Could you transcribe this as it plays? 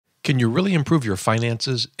Can you really improve your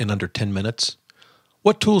finances in under 10 minutes?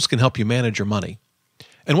 What tools can help you manage your money?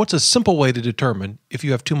 And what's a simple way to determine if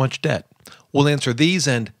you have too much debt? We'll answer these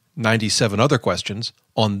and 97 other questions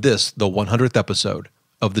on this, the 100th episode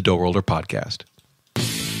of the DoughRoller Podcast.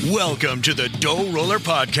 Welcome to the DoughRoller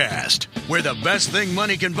Podcast, where the best thing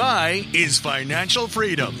money can buy is financial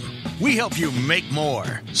freedom. We help you make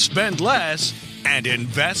more, spend less, and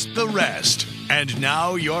invest the rest. And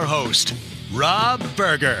now your host, Rob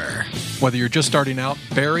Berger. Whether you're just starting out,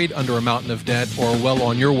 buried under a mountain of debt, or well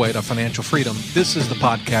on your way to financial freedom, this is the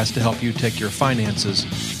podcast to help you take your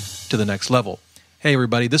finances to the next level. Hey,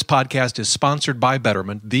 everybody, this podcast is sponsored by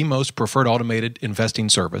Betterment, the most preferred automated investing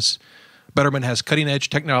service. Betterment has cutting-edge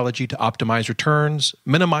technology to optimize returns,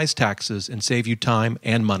 minimize taxes, and save you time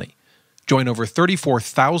and money. Join over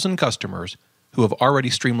 34,000 customers who have already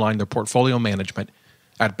streamlined their portfolio management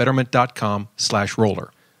at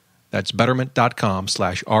betterment.com/roller. That's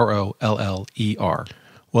betterment.com/ROLLER.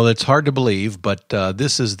 Well, it's hard to believe, but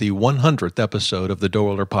this is the 100th episode of the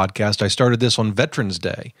DoughRoller Podcast. I started this on Veterans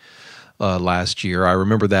Day last year. I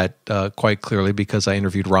remember that quite clearly because I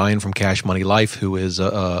interviewed Ryan from Cash Money Life, who is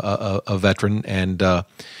a veteran, and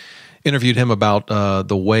interviewed him about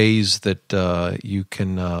the ways that you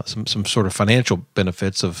can, some sort of financial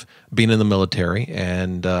benefits of being in the military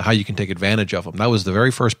and how you can take advantage of them. That was the very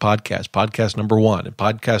first podcast number 1. And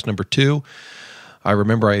podcast number 2, I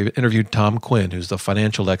remember I interviewed Tom Quinn, who's the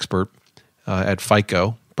financial expert at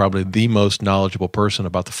FICO, probably the most knowledgeable person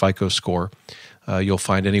about the FICO score you'll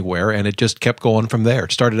find anywhere. And it just kept going from there.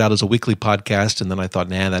 It started out as a weekly podcast, and then I thought,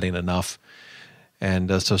 that ain't enough.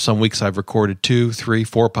 And so some weeks I've recorded 2, 3,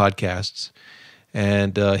 4 podcasts.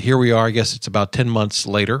 And here we are. I guess it's about 10 months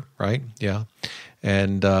later, right? Yeah.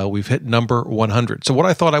 And we've hit number 100. So what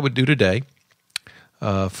I thought I would do today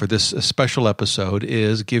for this special episode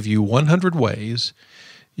is give you 100 ways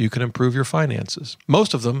you can improve your finances.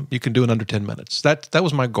 Most of them you can do in under 10 minutes. That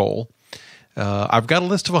was my goal. I've got a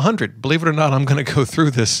list of 100. Believe it or not, I'm going to go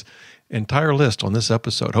through this entire list on this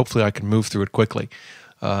episode. Hopefully I can move through it quickly.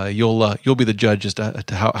 You'll be the judge as to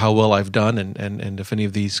how well I've done and if any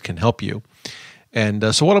of these can help you.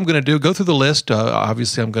 And so what I'm going to do, go through the list.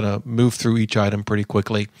 Obviously, I'm going to move through each item pretty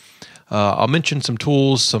quickly. I'll mention some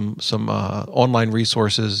tools, some online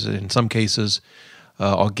resources. In some cases,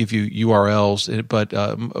 I'll give you URLs. But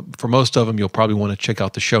for most of them, you'll probably want to check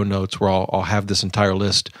out the show notes where I'll have this entire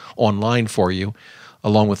list online for you,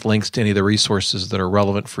 along with links to any of the resources that are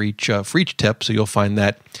relevant for each tip. So you'll find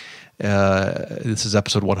that. This is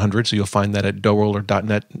episode 100, so you'll find that at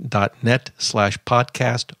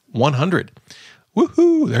doughroller.net/podcast 100.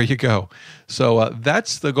 Woohoo! There you go. So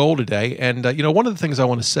that's the goal today. And, one of the things I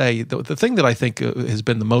want to say, the thing that I think has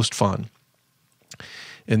been the most fun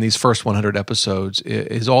in these first 100 episodes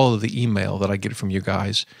is all of the email that I get from you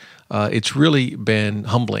guys. It's really been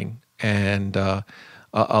humbling and a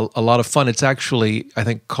lot of fun. It's actually, I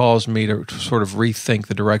think, caused me to sort of rethink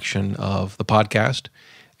the direction of the podcast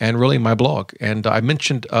and really my blog. And I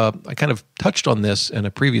mentioned, I kind of touched on this in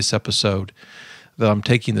a previous episode, that I'm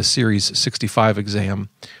taking the Series 65 exam,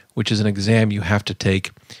 which is an exam you have to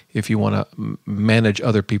take if you want to manage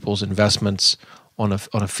other people's investments on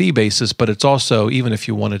a fee basis, but it's also, even if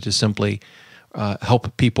you wanted to simply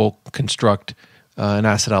help people construct an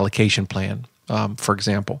asset allocation plan, for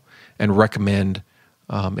example, and recommend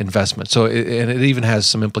investment. So, and it even has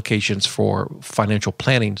some implications for financial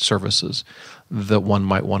planning services that one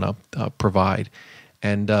might want to provide.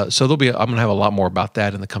 And so I'm going to have a lot more about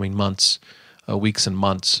that in the coming months, weeks and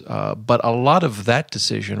months. But a lot of that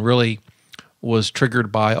decision really was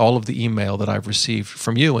triggered by all of the email that I've received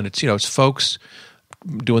from you. And it's folks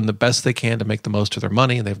doing the best they can to make the most of their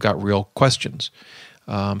money, and they've got real questions,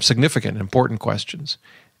 significant, important questions.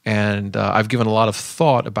 And I've given a lot of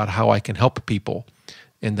thought about how I can help people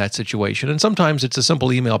in that situation. And sometimes it's a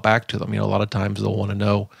simple email back to them. A lot of times they'll want to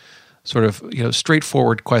know sort of,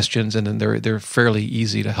 straightforward questions, and then they're fairly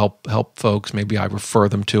easy to help folks. Maybe I refer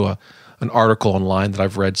them to an article online that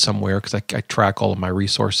I've read somewhere because I track all of my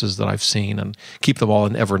resources that I've seen and keep them all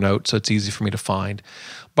in Evernote, so it's easy for me to find.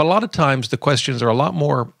 But a lot of times the questions are a lot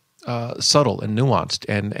more subtle and nuanced,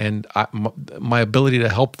 and my ability to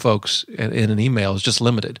help folks in an email is just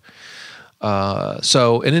limited.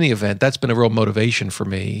 So in any event, that's been a real motivation for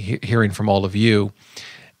me, hearing from all of you.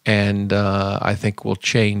 And I think will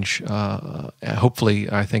change,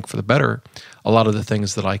 hopefully, I think for the better, a lot of the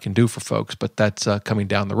things that I can do for folks. But that's coming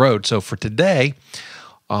down the road. So for today,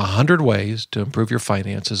 100 ways to improve your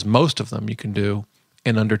finances. Most of them you can do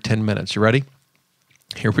in under 10 minutes. You ready?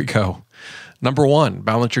 Here we go. Number 1,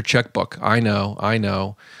 balance your checkbook. I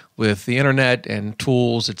know. with the internet and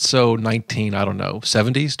tools, it's so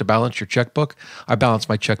 70s to balance your checkbook. I balance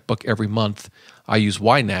my checkbook every month. I use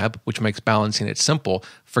YNAB, which makes balancing it simple.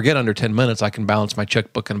 Forget under 10 minutes, I can balance my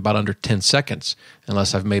checkbook in about under 10 seconds,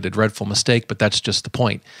 unless I've made a dreadful mistake, but that's just the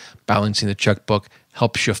point. Balancing the checkbook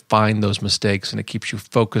helps you find those mistakes, and it keeps you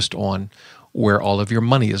focused on where all of your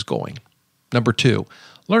money is going. Number 2,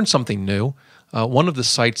 learn something new. One of the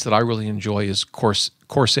sites that I really enjoy is Coursera,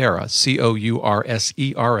 Coursera.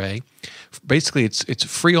 Basically, it's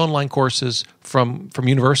free online courses from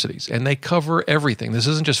universities, and they cover everything. This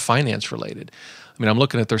isn't just finance related. I mean, I'm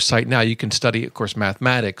looking at their site now. You can study, of course,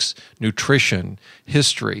 mathematics, nutrition,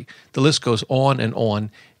 history. The list goes on,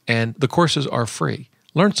 and the courses are free.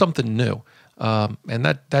 Learn something new. And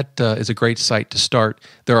that is a great site to start.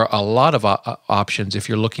 There are a lot of options if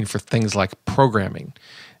you're looking for things like programming,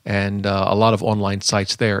 and a lot of online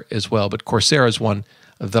sites there as well. But Coursera is one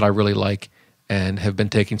that I really like and have been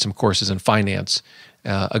taking some courses in finance.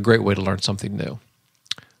 A great way to learn something new.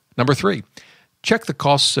 Number 3, check the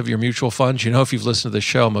costs of your mutual funds. You know, if you've listened to the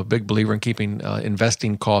show, I'm a big believer in keeping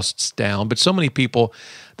investing costs down. But so many people,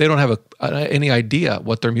 they don't have any idea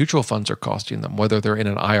what their mutual funds are costing them, whether they're in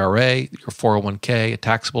an IRA, your 401k, a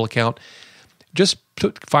taxable account. Just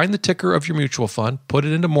find the ticker of your mutual fund, put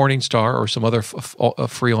it into Morningstar or some other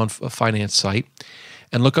free on finance site,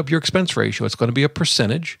 and look up your expense ratio. It's going to be a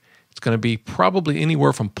percentage. It's going to be probably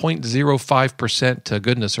anywhere from 0.05% to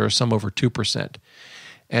goodness or some over 2%.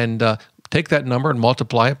 And take that number and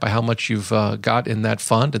multiply it by how much you've got in that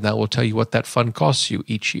fund, and that will tell you what that fund costs you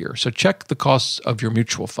each year. So check the costs of your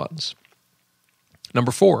mutual funds.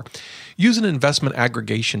 Number 4, use an investment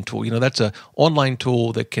aggregation tool. You know, that's an online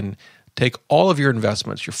tool that can take all of your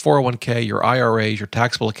investments, your 401k, your IRAs, your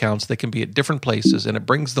taxable accounts. They can be at different places, and it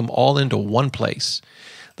brings them all into one place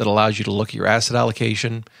that allows you to look at your asset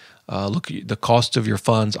allocation, look at the cost of your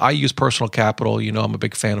funds. I use Personal Capital. You know, I'm a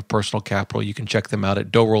big fan of Personal Capital. You can check them out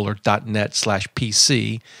at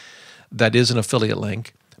DoughRoller.net/PC. That is an affiliate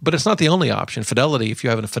link. But it's not the only option. Fidelity, if you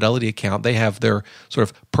have a Fidelity account, they have their sort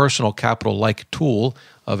of Personal Capital-like tool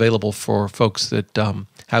available for folks that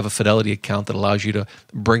have a Fidelity account that allows you to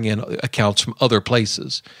bring in accounts from other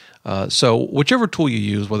places. So whichever tool you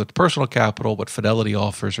use, whether it's Personal Capital, what Fidelity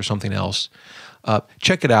offers, or something else,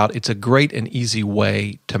 check it out. It's a great and easy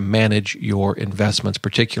way to manage your investments,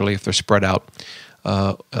 particularly if they're spread out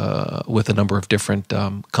with a number of different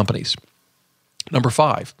companies. Number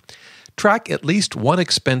 5, track at least one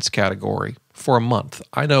expense category for a month.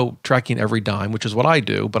 I know tracking every dime, which is what I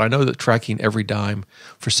do, but I know that tracking every dime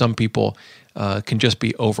for some people can just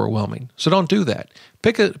be overwhelming. So don't do that.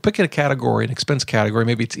 Pick a category, an expense category.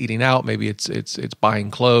 Maybe it's eating out. Maybe it's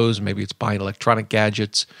buying clothes. Maybe it's buying electronic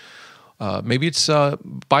gadgets. Maybe it's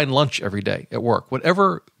buying lunch every day at work.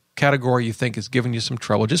 Whatever category you think is giving you some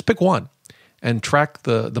trouble, just pick one and track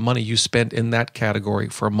the money you spent in that category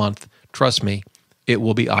for a month. Trust me, it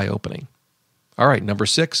will be eye-opening. All right, number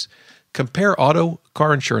 6, compare auto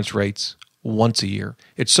car insurance rates once a year.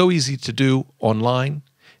 It's so easy to do online,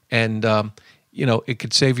 and it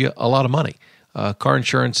could save you a lot of money. Car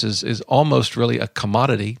insurance is almost really a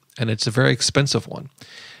commodity, and it's a very expensive one.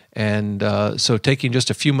 And so taking just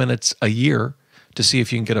a few minutes a year to see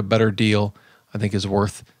if you can get a better deal, I think is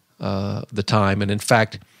worth the time. And in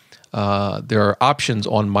fact, there are options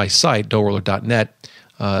on my site, DoughRoller.net,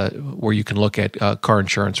 where you can look at car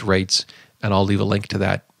insurance rates, and I'll leave a link to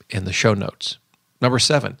that in the show notes. Number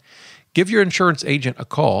 7, give your insurance agent a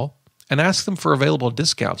call and ask them for available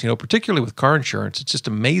discounts. You know, particularly with car insurance, it's just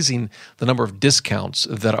amazing the number of discounts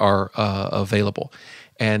that are available.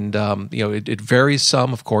 And, it varies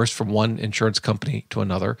some, of course, from one insurance company to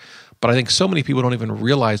another. But I think so many people don't even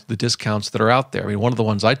realize the discounts that are out there. I mean, one of the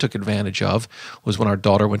ones I took advantage of was when our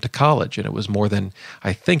daughter went to college, and it was more than,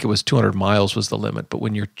 I think it was 200 miles was the limit. But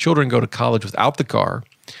when your children go to college without the car,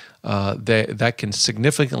 that can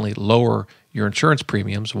significantly lower your insurance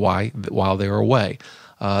premiums while they're away.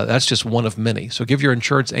 That's just one of many. So give your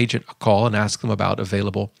insurance agent a call and ask them about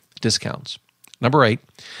available discounts. Number 8,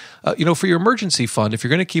 for your emergency fund, if you're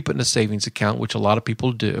going to keep it in a savings account, which a lot of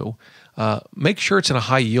people do, make sure it's in a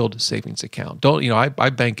high-yield savings account. I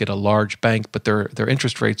bank at a large bank, but their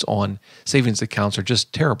interest rates on savings accounts are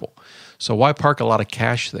just terrible. So why park a lot of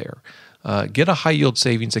cash there? Get a high-yield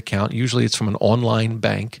savings account. Usually it's from an online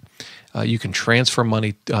bank. You can transfer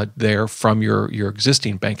money there from your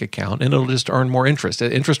existing bank account, and it'll just earn more interest.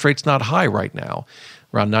 The interest rate's not high right now.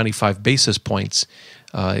 Around 95 basis points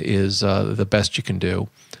is the best you can do.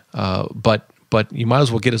 But you might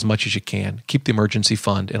as well get as much as you can. Keep the emergency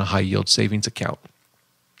fund in a high-yield savings account.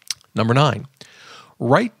 Number 9,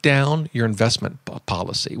 write down your investment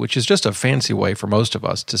policy, which is just a fancy way for most of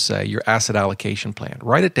us to say your asset allocation plan.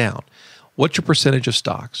 Write it down. What's your percentage of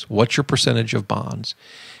stocks? What's your percentage of bonds?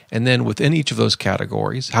 And then within each of those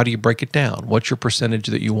categories, how do you break it down? What's your percentage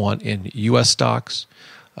that you want in U.S. stocks,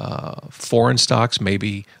 foreign stocks,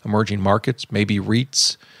 maybe emerging markets, maybe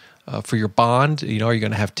REITs? For your bond, are you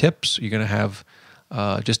going to have tips? You're going to have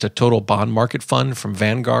just a total bond market fund from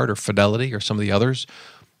Vanguard or Fidelity or some of the others.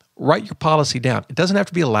 Write your policy down. It doesn't have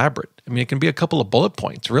to be elaborate. I mean, it can be a couple of bullet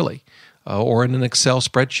points, really, or in an Excel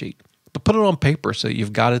spreadsheet. But put it on paper so that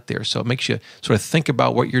you've got it there. So it makes you sort of think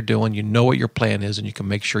about what you're doing. You know what your plan is, and you can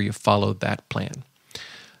make sure you follow that plan.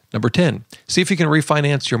 Number 10, see if you can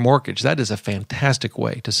refinance your mortgage. That is a fantastic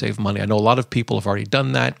way to save money. I know a lot of people have already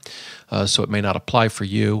done that, so it may not apply for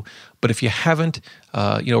you. But if you haven't,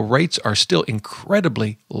 rates are still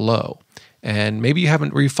incredibly low. And maybe you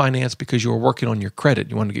haven't refinanced because you were working on your credit.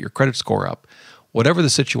 You want to get your credit score up. Whatever the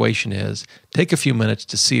situation is, take a few minutes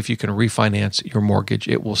to see if you can refinance your mortgage.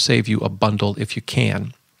 It will save you a bundle if you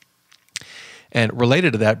can. And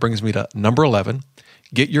related to that brings me to number 11,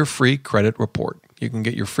 get your free credit report. You can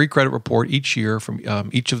get your free credit report each year from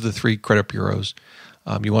each of the 3 credit bureaus.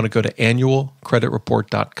 You want to go to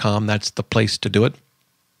annualcreditreport.com. That's the place to do it.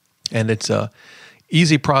 And it's a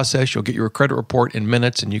easy process. You'll get your credit report in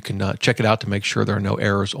minutes, and you can check it out to make sure there are no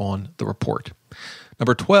errors on the report.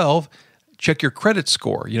 Number 12, check your credit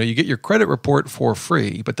score. You get your credit report for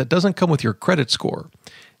free, but that doesn't come with your credit score.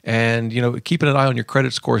 And, keeping an eye on your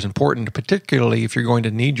credit score is important, particularly if you're going to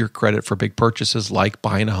need your credit for big purchases like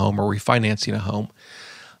buying a home or refinancing a home.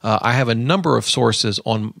 I have a number of sources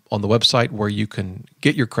on the website where you can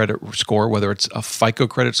get your credit score, whether it's a FICO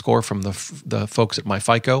credit score from the folks at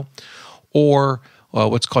MyFICO, or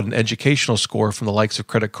what's called an educational score from the likes of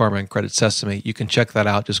Credit Karma and Credit Sesame. You can check that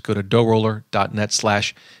out. Just go to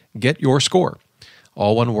DoughRoller.net/get-your-score.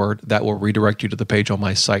 All one word. That will redirect you to the page on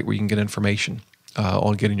my site where you can get information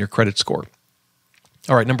on getting your credit score.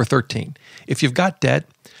 All right, number 13. If you've got debt,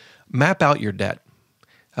 map out your debt.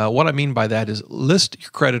 What I mean by that is list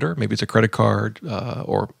your creditor. Maybe it's a credit card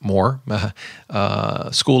or more,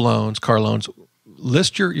 school loans, car loans.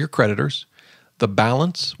 List your creditors, the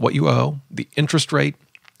balance, what you owe, the interest rate,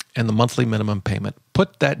 and the monthly minimum payment.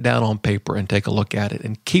 Put that down on paper and take a look at it,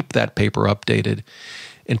 and keep that paper updated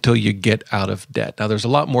until you get out of debt. Now, there's a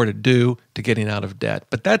lot more to do to getting out of debt,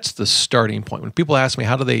 but that's the starting point. When people ask me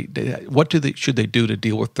what should they do to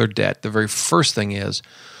deal with their debt, the very first thing is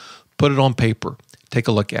put it on paper, take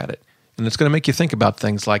a look at it, and it's going to make you think about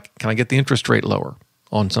things like, can I get the interest rate lower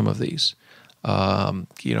on some of these? Can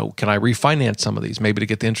I refinance some of these, maybe to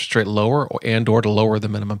get the interest rate lower or to lower the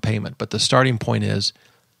minimum payment? But the starting point is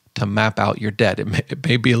to map out your debt. It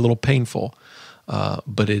may be a little painful,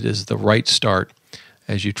 but it is the right start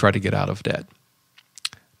as you try to get out of debt.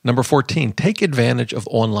 Number 14, take advantage of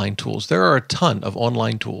online tools. There are a ton of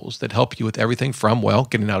online tools that help you with everything from,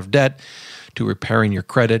 getting out of debt to repairing your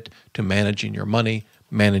credit to managing your money,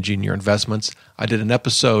 managing your investments. I did an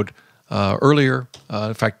episode earlier,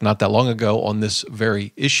 in fact, not that long ago, on this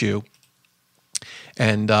very issue.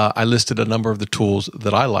 And I listed a number of the tools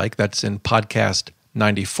that I like. That's in podcast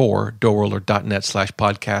 94,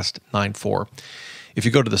 DoughRoller.net/podcast 94. If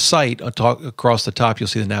you go to the site, across the top, you'll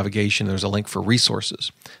see the navigation. There's a link for resources.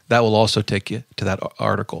 That will also take you to that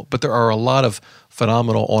article. But there are a lot of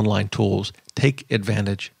phenomenal online tools. Take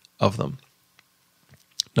advantage of them.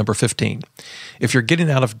 Number 15, if you're getting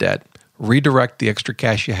out of debt, redirect the extra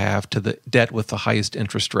cash you have to the debt with the highest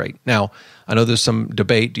interest rate. Now, I know there's some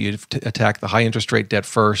debate. Do you attack the high interest rate debt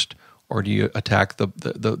first, or do you attack the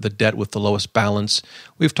debt with the lowest balance?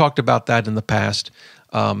 We've talked about that in the past,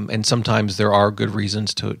 and sometimes there are good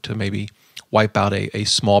reasons to maybe wipe out a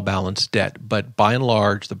small balance debt. But by and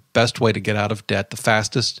large, the best way to get out of debt the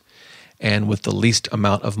fastest and with the least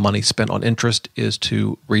amount of money spent on interest is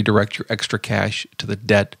to redirect your extra cash to the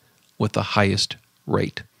debt with the highest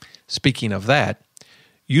rate. Speaking of that,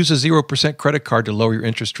 use a 0% credit card to lower your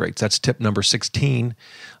interest rates. That's tip number 16.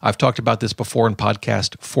 I've talked about this before in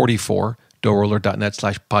podcast 44,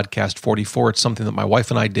 DoughRoller.net/podcast 44. It's something that my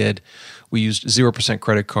wife and I did. We used 0%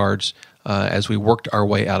 credit cards as we worked our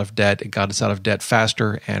way out of debt. It got us out of debt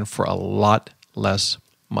faster and for a lot less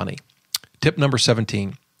money. Tip number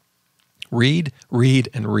 17. Read,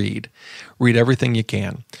 and read. Read everything you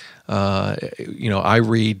can. I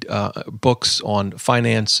read books on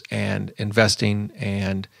finance and investing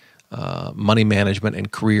and money management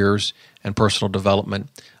and careers and personal development,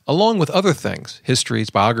 along with other things, histories,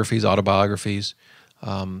 biographies, autobiographies.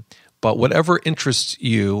 But whatever interests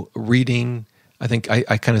you, reading, I think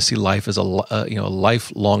I kind of see life as a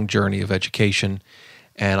lifelong journey of education.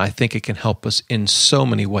 And I think it can help us in so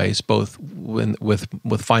many ways, both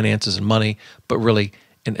with finances and money, but really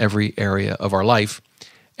in every area of our life.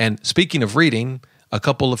 And speaking of reading, a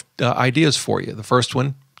couple of ideas for you. The first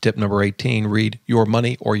one, tip number 18, read Your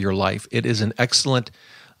Money or Your Life. It is an excellent,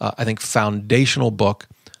 I think, foundational book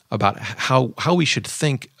about how we should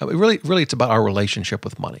think. Really, it's about our relationship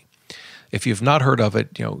with money. If you've not heard of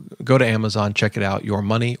it, go to Amazon, check it out, Your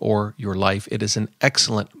Money or Your Life. It is an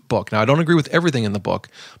excellent book. Now, I don't agree with everything in the book,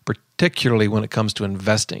 particularly when it comes to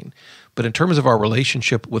investing. But in terms of our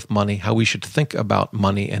relationship with money, how we should think about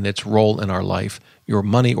money and its role in our life, Your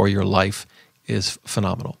Money or Your Life is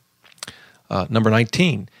phenomenal. Number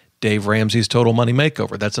 19, Dave Ramsey's Total Money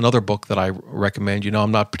Makeover. That's another book that I recommend.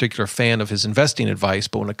 I'm not a particular fan of his investing advice,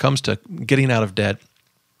 but when it comes to getting out of debt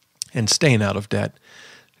and staying out of debt,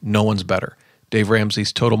 no one's better. Dave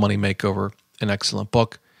Ramsey's Total Money Makeover, an excellent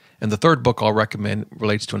book. And the third book I'll recommend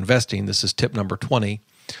relates to investing. This is tip number 20,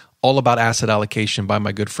 All About Asset Allocation by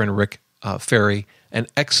my good friend Rick Ferry. An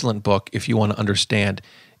excellent book if you want to understand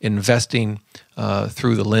investing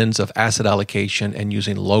through the lens of asset allocation and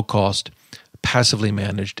using low-cost, passively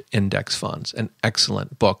managed index funds. An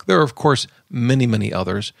excellent book. There are, of course, many, many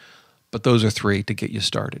others, but those are three to get you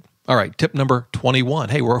started. All right, tip number 21.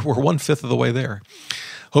 Hey, we're 1/5 of the way there.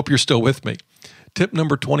 Hope you're still with me. Tip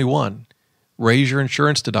number 21, raise your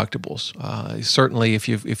insurance deductibles. Certainly, if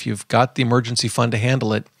you've got the emergency fund to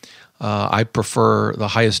handle it, I prefer the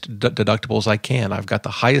highest deductibles I can. I've got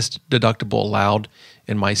the highest deductible allowed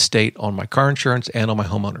in my state on my car insurance and on my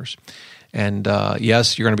homeowners. And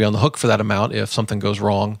yes, you're going to be on the hook for that amount if something goes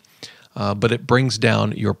wrong, but it brings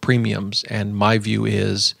down your premiums. And my view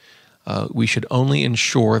is we should only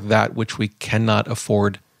insure that which we cannot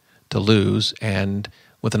afford to lose. And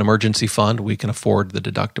with an emergency fund, we can afford the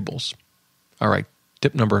deductibles. All right,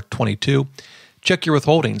 tip number 22, check your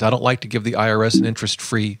withholdings. I don't like to give the IRS an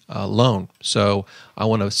interest-free loan, so I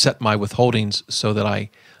want to set my withholdings so that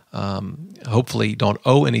I hopefully don't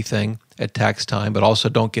owe anything at tax time, but also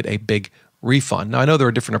don't get a big refund. Now, I know there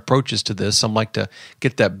are different approaches to this. Some like to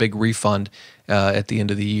get that big refund at the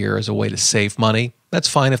end of the year as a way to save money. That's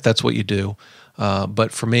fine if that's what you do.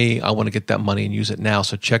 But for me, I want to get that money and use it now.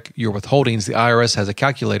 So check your withholdings. The IRS has a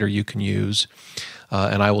calculator you can use,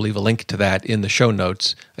 and I will leave a link to that in the show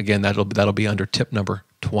notes. Again, that'll be under tip number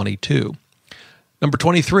 22. Number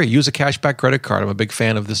 23, use a cashback credit card. I'm a big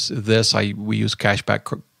fan of this. We use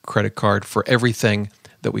cashback credit card for everything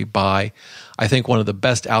that we buy. I think one of the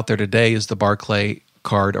best out there today is the Barclay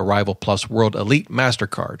Card Arrival Plus World Elite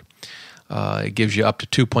MasterCard. It gives you up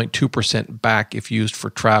to 2.2% back if used for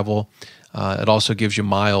travel. It also gives you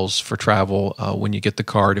miles for travel when you get the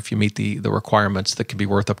card. If you meet the requirements, that can be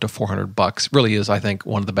worth up to $400. Really is, I think,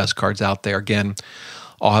 one of the best cards out there. Again,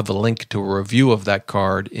 I'll have a link to a review of that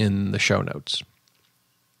card in the show notes.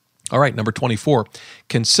 All right, number 24,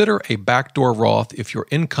 consider a backdoor Roth if your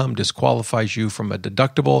income disqualifies you from a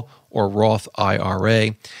deductible or Roth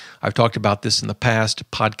IRA. I've talked about this in the past,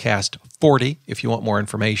 podcast 40, if you want more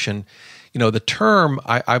information. The term,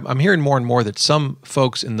 I'm hearing more and more that some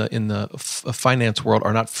folks in the finance world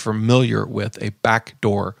are not familiar with a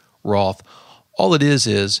backdoor Roth. All it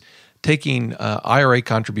is taking IRA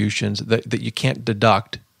contributions that you can't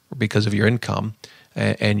deduct because of your income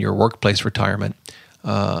and your workplace retirement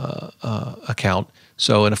account.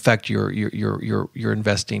 So in effect, you're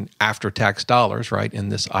investing after-tax dollars, right, in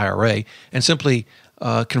this IRA, and simply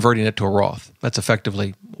converting it to a Roth. That's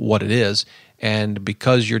effectively what it is. And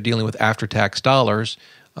because you're dealing with after-tax dollars,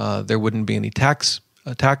 there wouldn't be any taxes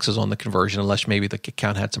on the conversion unless maybe the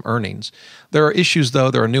account had some earnings. There are issues, though.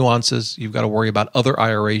 There are nuances. You've got to worry about other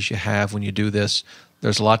IRAs you have when you do this.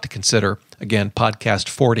 There's a lot to consider. Again, podcast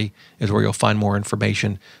 40 is where you'll find more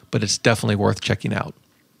information, but it's definitely worth checking out.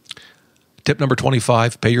 Tip number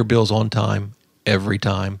 25, pay your bills on time, every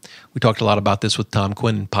time. We talked a lot about this with Tom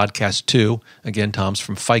Quinn in podcast 2. Again, Tom's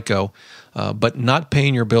from FICO. But not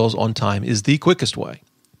paying your bills on time is the quickest way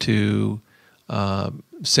to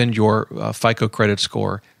send your FICO credit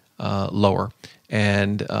score lower.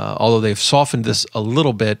 And although they've softened this a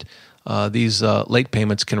little bit, these late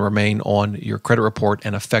payments can remain on your credit report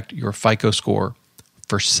and affect your FICO score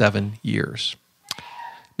for 7 years.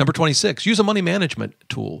 Number 26, use a money management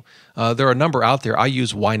tool. There are a number out there. I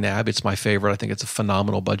use YNAB. It's my favorite. I think it's a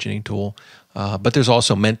phenomenal budgeting tool. But there's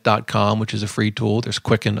also Mint.com, which is a free tool. There's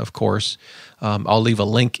Quicken, of course. I'll leave a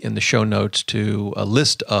link in the show notes to a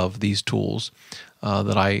list of these tools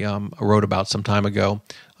that I wrote about some time ago.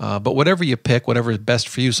 But whatever you pick, whatever is best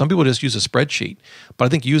for you, some people just use a spreadsheet. But I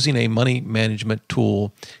think using a money management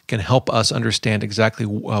tool can help us understand exactly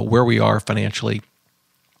where we are financially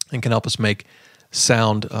and can help us make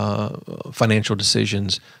sound financial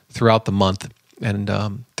decisions throughout the month and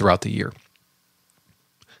throughout the year.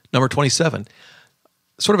 Number 27,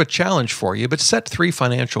 sort of a challenge for you, but set 3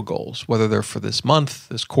 financial goals, whether they're for this month,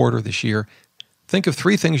 this quarter, this year. Think of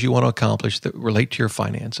 3 things you want to accomplish that relate to your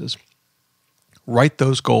finances. Write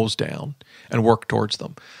those goals down and work towards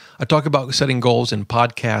them. I talk about setting goals in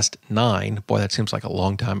podcast 9. Boy, that seems like a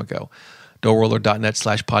long time ago.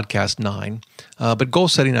 DoughRoller.net/podcast 9. But goal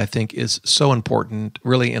setting, I think, is so important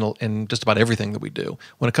really in just about everything that we do.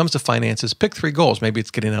 When it comes to finances, pick 3 goals. Maybe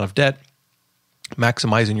it's getting out of debt,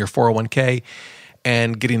 maximizing your 401k,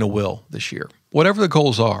 and getting a will this year. Whatever the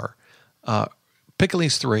goals are, pick at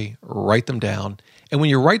least 3, write them down. And when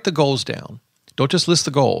you write the goals down, don't just list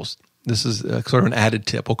the goals. This is sort of an added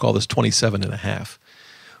tip. We'll call this 27 and a half.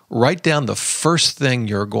 Write down the first thing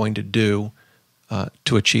you're going to do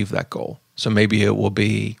to achieve that goal. So maybe it will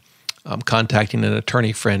be contacting an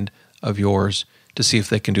attorney friend of yours to see if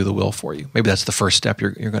they can do the will for you. Maybe that's the first step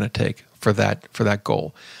you're going to take for that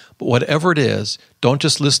goal. But whatever it is, don't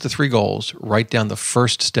just list the 3 goals. Write down the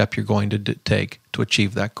first step you're going to take to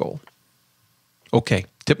achieve that goal. Okay,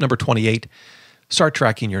 tip number 28, start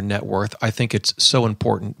tracking your net worth. I think it's so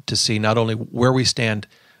important to see not only where we stand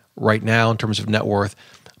right now in terms of net worth,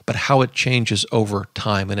 but how it changes over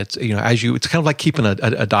time. And it's it's kind of like keeping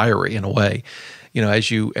a diary in a way.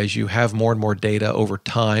 As you have more and more data over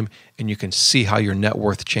time, and you can see how your net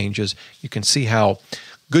worth changes, you can see how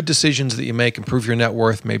good decisions that you make improve your net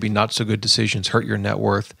worth, maybe not so good decisions hurt your net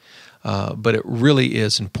worth. But it really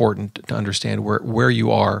is important to understand where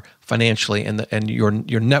you are financially, and your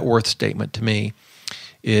net worth statement to me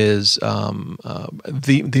is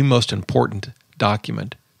the most important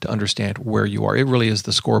document to understand where you are. It really is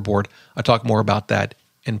the scoreboard. I talk more about that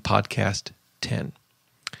in podcast 10.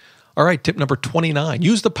 All right, tip number 29,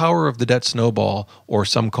 use the power of the debt snowball, or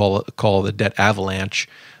some call the debt avalanche,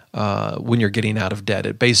 when you're getting out of debt.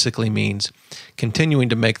 It basically means continuing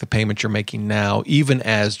to make the payments you're making now, even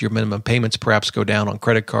as your minimum payments perhaps go down on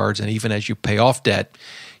credit cards, and even as you pay off debt,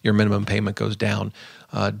 your minimum payment goes down.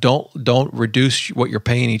 Don't reduce what you're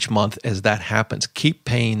paying each month as that happens. Keep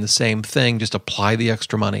paying the same thing. Just apply the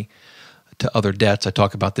extra money to other debts. I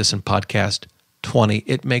talk about this in podcast 20.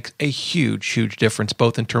 It makes a huge, huge difference,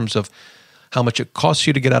 both in terms of how much it costs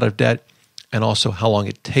you to get out of debt and also how long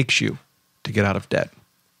it takes you to get out of debt.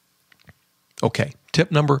 Okay,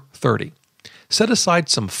 tip number 30. Set aside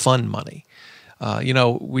some fun money.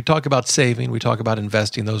 We talk about saving, we talk about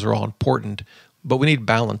investing. Those are all important, but we need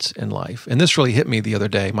balance in life. And this really hit me the other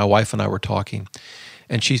day. My wife and I were talking,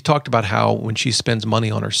 and she talked about how when she spends money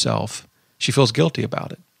on herself, she feels guilty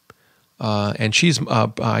about it. And she's,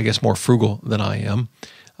 I guess, more frugal than I am,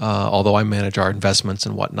 although I manage our investments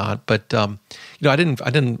and whatnot. But I didn't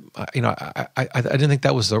think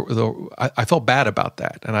that was I felt bad about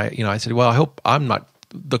that, and I said, well, I hope I'm not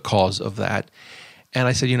the cause of that. And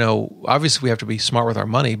I said, obviously we have to be smart with our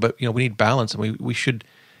money, but we need balance, and we should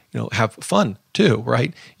have fun too,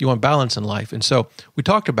 right? You want balance in life. And so we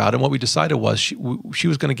talked about it, and what we decided was she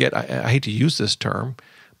was going to get, I hate to use this term,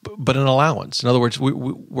 but an allowance. In other words,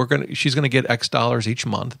 she's going to get X dollars each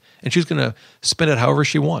month, and she's going to spend it however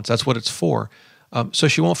she wants. That's what it's for. So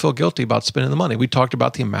she won't feel guilty about spending the money. We talked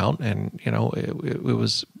about the amount, and it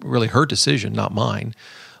was really her decision, not mine.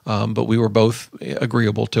 But we were both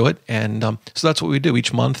agreeable to it, and so that's what we do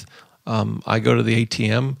each month. I go to the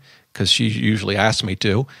ATM because she usually asks me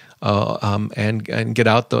to, and get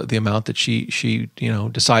out the amount that she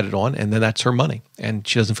decided on, and then that's her money, and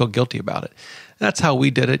she doesn't feel guilty about it. That's how we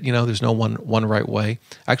did it. There's no one right way.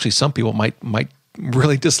 Actually, some people might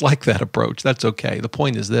really dislike that approach. That's okay. The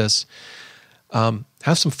point is this: have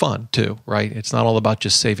some fun too, right? It's not all about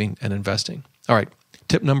just saving and investing. All right,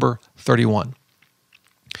 tip number 31.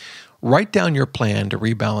 Write down your plan to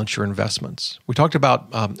rebalance your investments. We talked about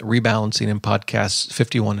rebalancing in podcasts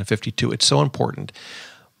 51 and 52. It's so important.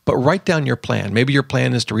 But write down your plan. Maybe your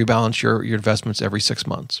plan is to rebalance your investments every 6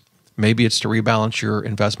 months. Maybe it's to rebalance your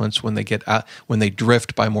investments when they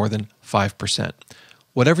drift by more than 5%.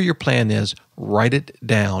 Whatever your plan is, write it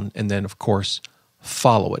down, and then, of course,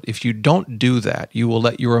 follow it. If you don't do that, you will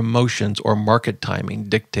let your emotions or market timing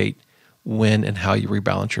dictate when and how you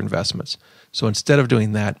rebalance your investments. So instead of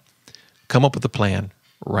doing that, come up with a plan,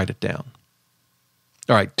 write it down.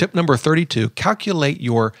 All right, tip number 32, calculate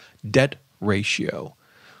your debt ratio.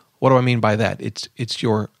 What do I mean by that? It's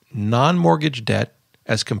your non-mortgage debt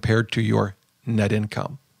as compared to your net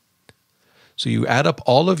income. So you add up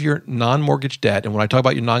all of your non-mortgage debt, and when I talk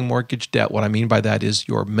about your non-mortgage debt, what I mean by that is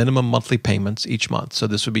your minimum monthly payments each month. So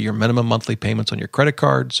this would be your minimum monthly payments on your credit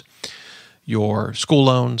cards, your school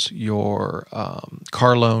loans, your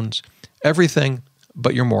car loans, everything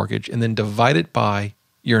but your mortgage, and then divide it by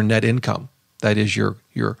your net income. That is your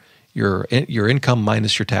income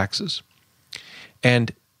minus your taxes.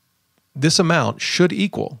 And this amount should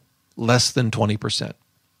equal less than 20%.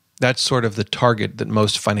 That's sort of the target that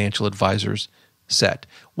most financial advisors set.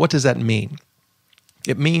 What does that mean?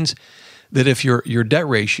 It means that if your debt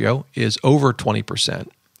ratio is over 20%,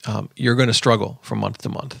 you're going to struggle from month to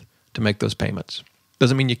month to make those payments.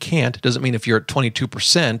 Doesn't mean you can't. Doesn't mean if you're at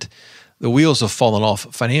 22%, the wheels have fallen off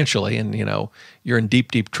financially and you're in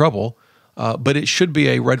deep, deep trouble. But it should be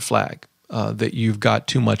a red flag that you've got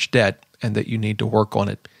too much debt and that you need to work on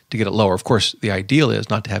it to get it lower. Of course, the ideal is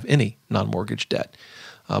not to have any non-mortgage debt.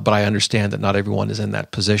 But I understand that not everyone is in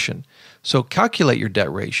that position. So calculate your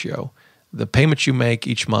debt ratio, the payments you make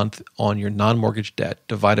each month on your non-mortgage debt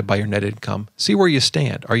divided by your net income. See where you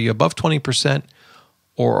stand. Are you above 20%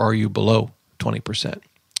 or are you below 20%?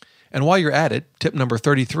 And while you're at it, tip number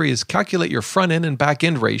 33 is calculate your front end and back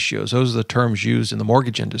end ratios. Those are the terms used in the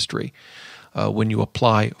mortgage industry when you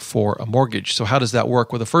apply for a mortgage. So how does that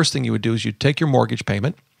work? Well, the first thing you would do is you'd take your mortgage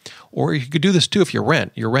payment, or you could do this too if you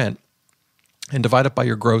rent, and divide it by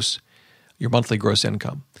your monthly gross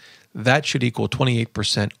income. That should equal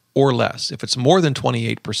 28% or less. If it's more than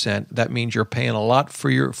 28%, that means you're paying a lot for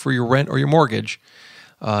your rent or your mortgage,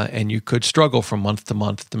 and you could struggle from month to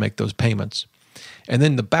month to make those payments. And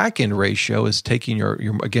then the back end ratio is taking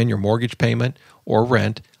your mortgage payment or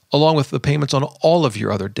rent along with the payments on all of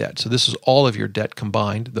your other debt. So this is all of your debt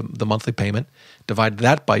combined, the monthly payment. Divide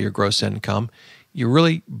that by your gross income. You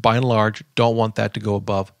really, by and large, don't want that to go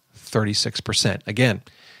above 36%. Again,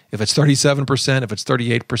 if it's 37%, if it's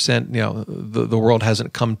 38%, the world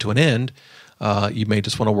hasn't come to an end. You may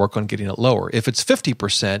just want to work on getting it lower. If it's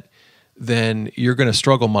 50%, then you're going to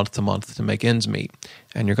struggle month to month to make ends meet,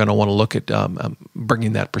 and you're going to want to look at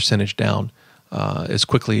bringing that percentage down as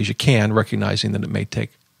quickly as you can, recognizing that it may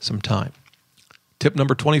take some time. Tip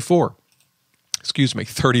number 34.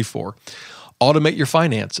 Automate your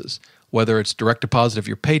finances, whether it's direct deposit of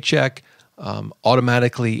your paycheck,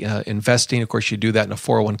 automatically investing. Of course, you do that in a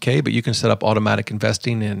 401k, but you can set up automatic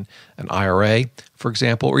investing in an IRA, for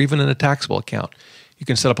example, or even in a taxable account. You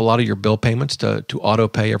can set up a lot of your bill payments to auto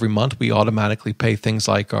pay every month. We automatically pay things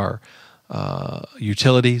like our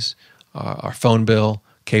utilities, our phone bill,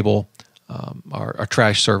 cable, our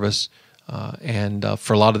trash service, and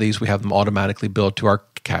for a lot of these, we have them automatically billed to our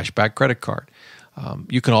cashback credit card.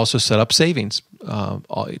 You can also set up savings to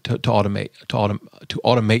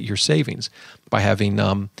automate your savings by having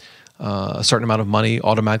a certain amount of money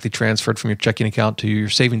automatically transferred from your checking account to your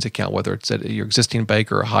savings account, whether it's at your existing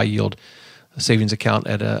bank or a high yield savings account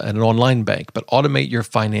at an online bank. But automate your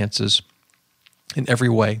finances in every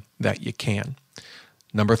way that you can.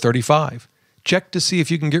 Number 35. Check to see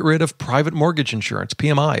if you can get rid of private mortgage insurance,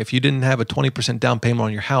 PMI. If you didn't have a 20% down payment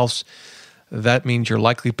on your house, that means you're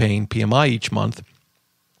likely paying PMI each month.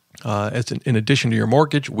 In addition to your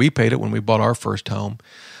mortgage, we paid it when we bought our first home.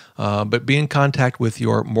 But be in contact with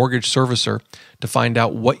your mortgage servicer to find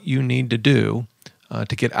out what you need to do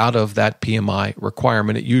to get out of that PMI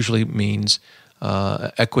requirement. It usually means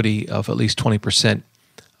equity of at least 20%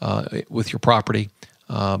 with your property.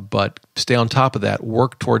 But stay on top of that.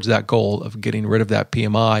 Work towards that goal of getting rid of that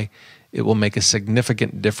PMI. It will make a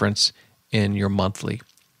significant difference in your monthly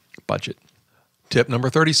budget. Tip number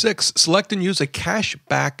 36, select and use a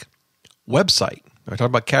cashback website. I talked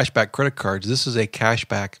about cashback credit cards. This is a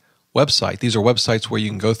cashback website. These are websites where you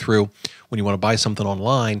can go through when you want to buy something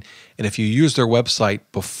online, and if you use their website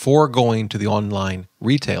before going to the online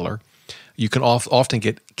retailer, you can often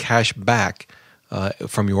get cash back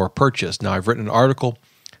from your purchase. Now, I've written an article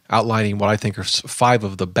outlining what I think are 5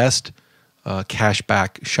 of the best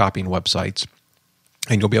cashback shopping websites,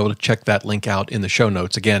 and you'll be able to check that link out in the show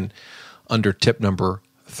notes. Again, under tip number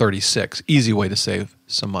 36. Easy way to save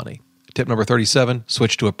some money. Tip number 37,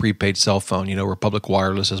 switch to a prepaid cell phone. Republic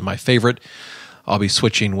Wireless is my favorite. I'll be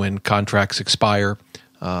switching when contracts expire,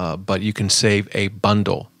 but you can save a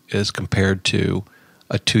bundle as compared to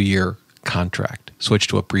a 2-year contract. Switch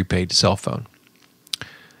to a prepaid cell phone.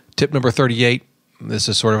 Tip number 38, this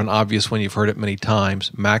is sort of an obvious one. You've heard it many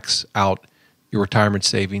times. Max out your retirement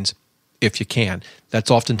savings if you can.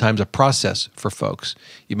 That's oftentimes a process for folks.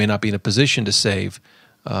 You may not be in a position to save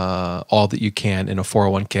all that you can in a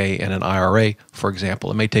 401k and an IRA, for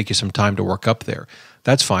example. It may take you some time to work up there.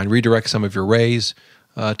 That's fine. Redirect some of your raise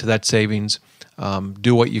to that savings.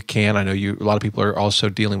 Do what you can. I know a lot of people are also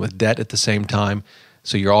dealing with debt at the same time,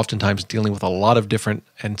 so you're oftentimes dealing with a lot of different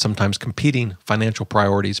and sometimes competing financial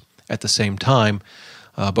priorities at the same time.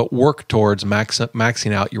 But work towards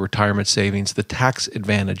maxing out your retirement savings. The tax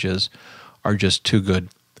advantages are just too good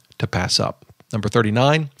to pass up. Number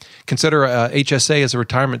 39, consider HSA as a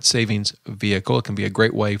retirement savings vehicle. It can be a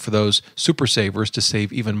great way for those super savers to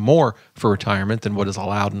save even more for retirement than what is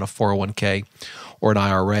allowed in a 401k or an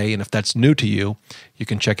IRA. And if that's new to you, you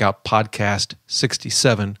can check out podcast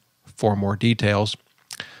 67 for more details.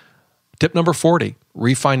 Tip number 40,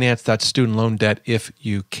 refinance that student loan debt if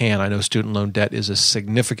you can. I know student loan debt is a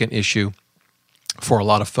significant issue for a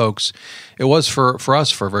lot of folks. It was for us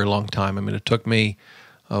for a very long time. I mean, it took me,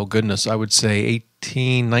 oh goodness, I would say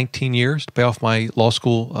 18, 19 years to pay off my law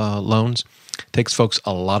school loans. It takes folks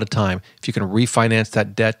a lot of time. If you can refinance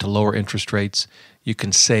that debt to lower interest rates, you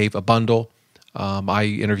can save a bundle. I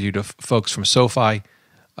interviewed folks from SoFi,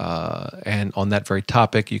 and on that very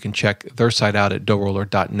topic, you can check their site out at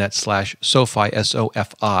DoughRoller.net/SoFi,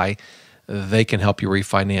 SOFI. They can help you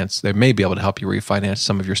refinance. They may be able to help you refinance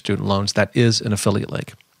some of your student loans. That is an affiliate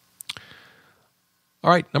link. All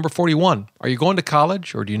right, number 41. Are you going to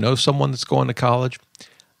college, or do you know someone that's going to college?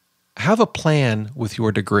 Have a plan with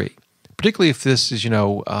your degree, particularly if this is,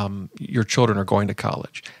 your children are going to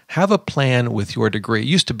college. Have a plan with your degree. It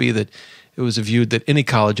used to be that it was viewed that any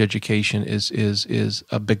college education is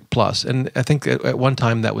a big plus, and I think at one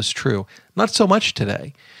time that was true. Not so much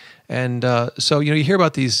today. And so you hear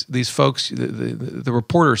about these folks. The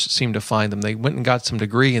reporters seem to find them. They went and got some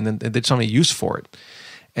degree, and then they just don't have any use for it.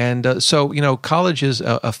 And so college is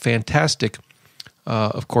a fantastic,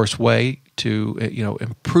 of course, way to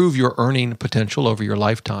improve your earning potential over your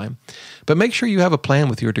lifetime. But make sure you have a plan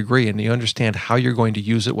with your degree and you understand how you're going to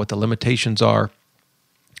use it, what the limitations are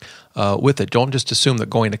with it. Don't just assume that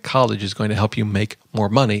going to college is going to help you make more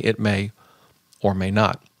money. It may or may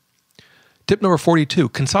not. Tip number 42,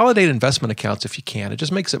 consolidate investment accounts if you can. It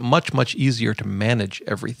just makes it much, much easier to manage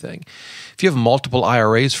everything. If you have multiple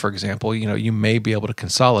IRAs, for example, you may be able to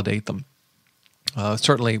consolidate them.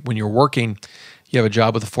 Certainly when you're working, you have a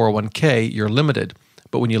job with a 401k, you're limited.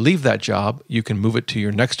 But when you leave that job, you can move it to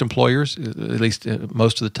your next employers, at least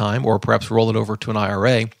most of the time, or perhaps roll it over to an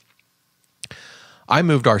IRA. I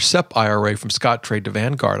moved our SEP IRA from Scottrade to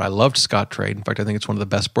Vanguard. I loved Scottrade. In fact, I think it's one of the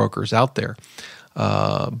best brokers out there.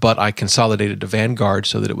 But I consolidated to Vanguard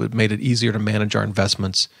so that it made it easier to manage our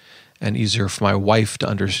investments and easier for my wife to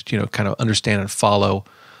kind of understand and follow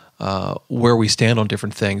where we stand on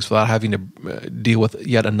different things without having to deal with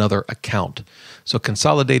yet another account. So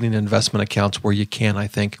consolidating investment accounts where you can, I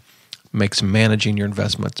think, makes managing your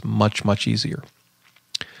investments much, much easier.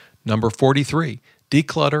 Number 43,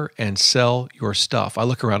 declutter and sell your stuff. I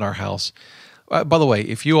look around our house. By the way,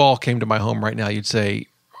 if you all came to my home right now, you'd say,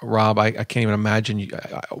 Rob, I can't even imagine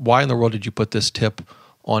why in the world did you put this tip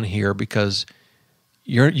on here? Because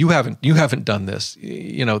you haven't done this.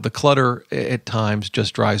 The clutter at times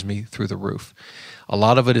just drives me through the roof. A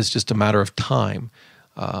lot of it is just a matter of time.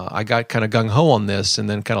 I got kind of gung ho on this and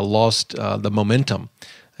then kind of lost the momentum.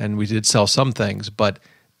 And we did sell some things, but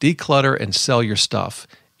declutter and sell your stuff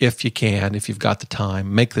if you can, if you've got the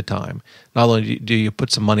time, make the time. Not only do you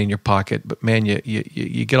put some money in your pocket, but man,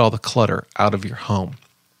 you get all the clutter out of your home.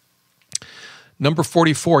 Number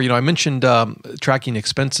 44, I mentioned tracking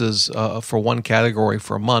expenses for one category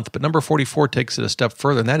for a month, but number 44 takes it a step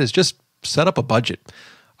further, and that is just set up a budget.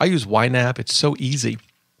 I use YNAB. It's so easy.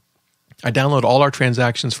 I download all our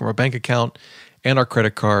transactions from our bank account and our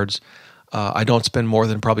credit cards. I don't spend more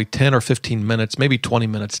than probably 10 or 15 minutes, maybe 20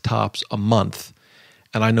 minutes tops a month,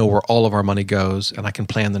 and I know where all of our money goes, and I can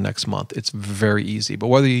plan the next month. It's very easy. But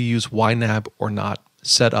whether you use YNAB or not,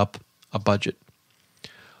 set up a budget.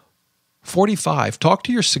 45, talk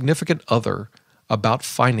to your significant other about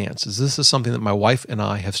finances. This is something that my wife and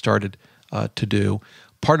I have started to do.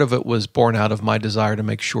 Part of it was born out of my desire to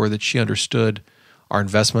make sure that she understood our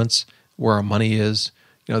investments, where our money is.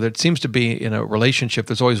 There seems to be in a relationship,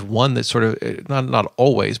 there's always one that sort of, not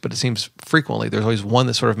always, but it seems frequently, there's always one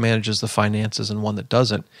that sort of manages the finances and one that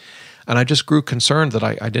doesn't. And I just grew concerned that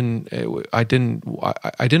I didn't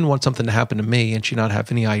want something to happen to me and she not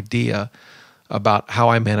have any idea about how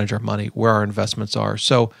I manage our money, where our investments are.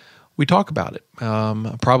 So we talk about it.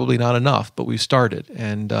 Probably not enough, but we've started.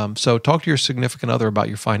 And so talk to your significant other about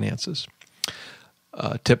your finances.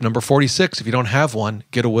 Tip number 46, if you don't have one,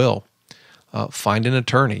 get a will. Find an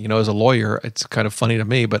attorney. As a lawyer, it's kind of funny to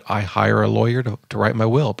me, but I hire a lawyer to write my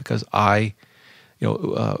will because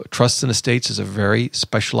trusts and estates is a very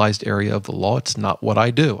specialized area of the law. It's not what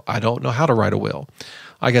I do. I don't know how to write a will.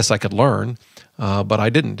 I guess I could learn. But I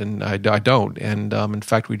didn't, and I don't. And in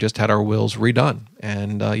fact, we just had our wills redone.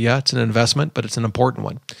 And it's an investment, but it's an important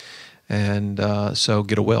one. And so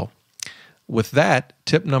get a will. With that,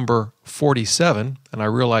 tip number 47, and I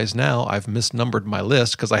realize now I've misnumbered my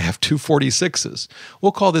list because I have two 46s.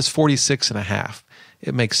 We'll call this 46 and a half.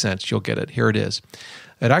 it makes sense. You'll get it. Here it is.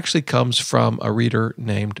 It actually comes from a reader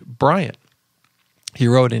named Brian. He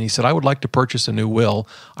wrote and he said, I would like to purchase a new will.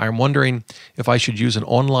 I am wondering if I should use an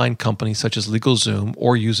online company such as LegalZoom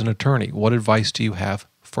or use an attorney. What advice do you have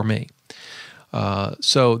for me?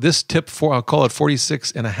 So this tip, I'll call it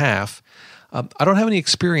 46 and a half. I don't have any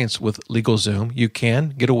experience with LegalZoom. You can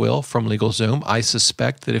get a will from LegalZoom. I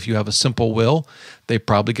suspect that if you have a simple will, they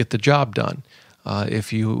probably get the job done.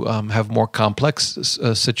 If you have a more complex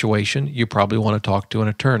situation, you probably want to talk to an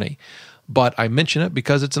attorney. But I mention it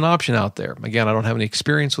because it's an option out there. Again, I don't have any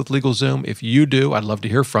experience with LegalZoom. If you do, I'd love to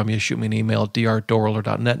hear from you. Shoot me an email at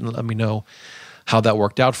dr@DoughRoller.net and let me know how that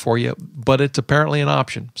worked out for you. But it's apparently an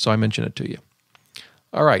option, so I mention it to you.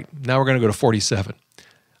 All right, now we're going to go to 47.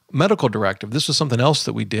 Medical directive. This was something else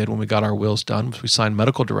that we did when we got our wills done. We signed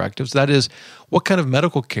medical directives. That is, what kind of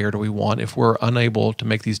medical care do we want if we're unable to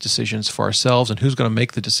make these decisions for ourselves, and who's going to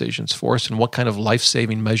make the decisions for us, and what kind of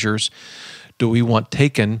life-saving measures do we want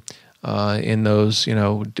taken in those,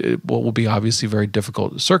 what will be obviously very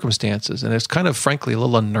difficult circumstances. And it's kind of, frankly, a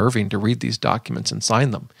little unnerving to read these documents and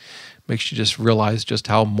sign them. Makes you just realize just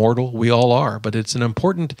how mortal we all are. But it's an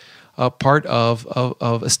important part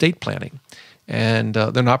of estate planning. And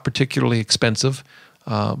they're not particularly expensive,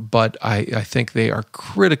 but I think they are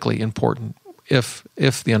critically important if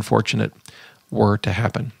the unfortunate were to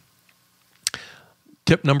happen.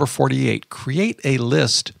 Tip number 48, create a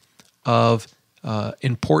list of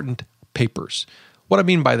important papers. What I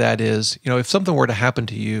mean by that is, if something were to happen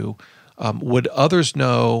to you, would others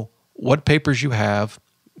know what papers you have,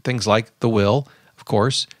 things like the will, of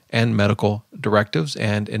course, and medical directives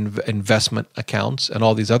and investment accounts and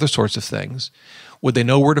all these other sorts of things? Would they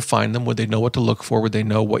know where to find them? Would they know what to look for? Would they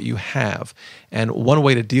know what you have? And one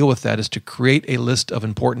way to deal with that is to create a list of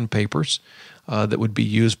important papers that would be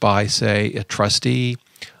used by, say, a trustee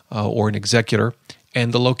or an executor,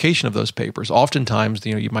 and the location of those papers. Oftentimes,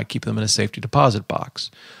 you might keep them in a safety deposit box.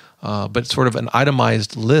 But sort of an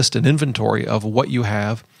itemized list, an inventory of what you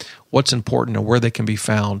have, what's important, and where they can be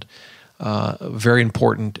found. Very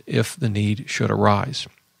important if the need should arise.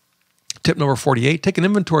 Tip number 48, take an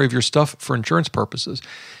inventory of your stuff for insurance purposes.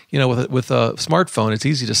 With a smartphone, it's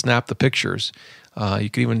easy to snap the pictures. You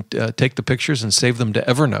can even take the pictures and save them to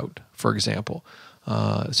Evernote, for example.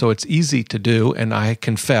 So it's easy to do, and I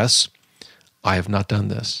confess, I have not done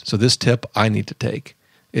this. So this tip I need to take.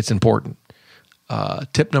 It's important.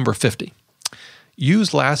 Tip number 50,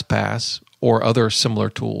 use LastPass or other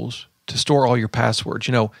similar tools to store all your passwords.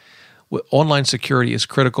 Online security is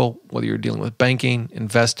critical, whether you're dealing with banking,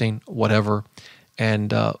 investing, whatever.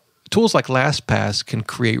 And tools like LastPass can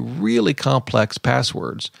create really complex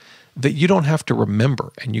passwords that you don't have to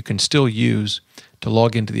remember and you can still use to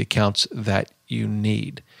log into the accounts that you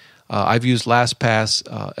need. I've used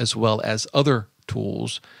LastPass as well as other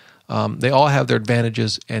tools. They all have their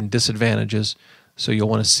advantages and disadvantages, so you'll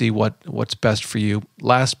want to see what's best for you.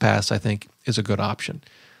 LastPass, I think, is a good option.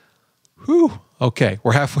 Whew. Okay,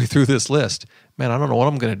 we're halfway through this list. Man, I don't know what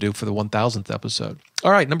I'm going to do for the 1000th episode.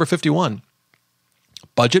 All right, number 51.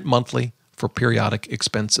 Budget monthly for periodic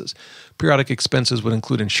expenses. Periodic expenses would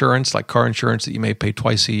include insurance, like car insurance that you may pay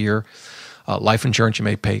twice a year, life insurance you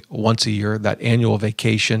may pay once a year, that annual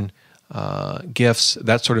vacation, gifts,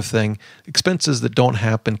 that sort of thing. Expenses that don't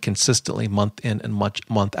happen consistently month in and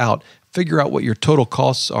month out. Figure out what your total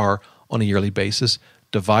costs are on a yearly basis,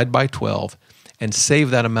 divide by 12, and save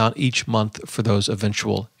that amount each month for those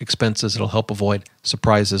eventual expenses. It'll help avoid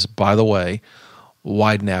surprises. By the way,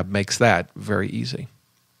 YNAB makes that very easy.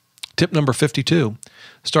 Tip number 52,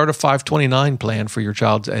 start a 529 plan for your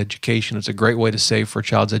child's education. It's a great way to save for a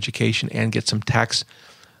child's education and get some tax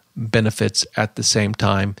benefits at the same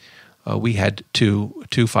time. We had two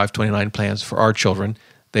 529 plans for our children.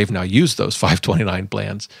 They've now used those 529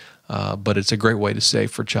 plans, but it's a great way to save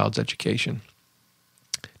for a child's education.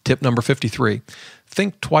 Tip number 53,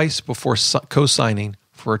 think twice before co-signing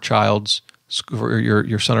for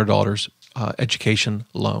your son or daughter's education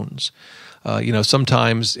loans.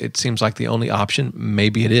 Sometimes it seems like the only option.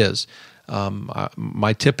 Maybe it is.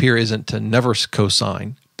 My tip here isn't to never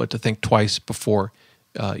co-sign, but to think twice before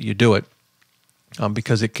you do it,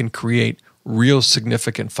 because it can create real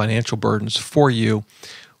significant financial burdens for you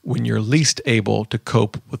when you're least able to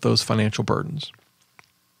cope with those financial burdens.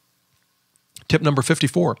 Tip number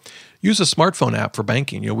 54, use a smartphone app for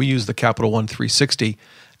banking. We use the Capital One 360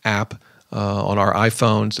 app on our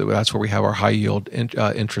iPhones. That's where we have our high yield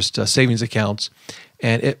interest savings accounts.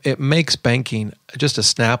 And it makes banking just a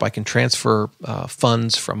snap. I can transfer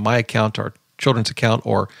funds from my account to our children's account,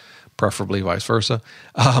 or preferably vice versa.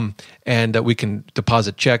 And we can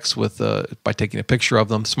deposit checks by taking a picture of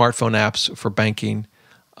them. Smartphone apps for banking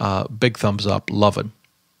Big thumbs up. Love it.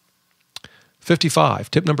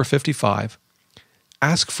 55. Tip number 55.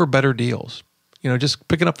 Ask for better deals. Just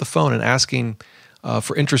picking up the phone and asking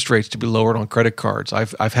for interest rates to be lowered on credit cards.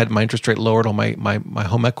 I've had my interest rate lowered on my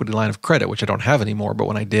home equity line of credit, which I don't have anymore, but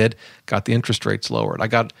when I did, got the interest rates lowered. I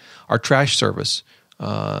got our trash service.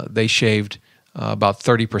 They shaved about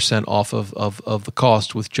 30% off of the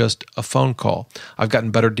cost with just a phone call. I've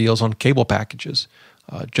gotten better deals on cable packages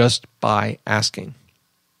just by asking.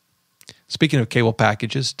 Speaking of cable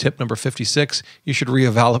packages, tip number 56, you should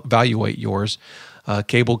reevaluate yours.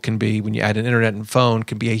 Cable can be, when you add an internet and phone,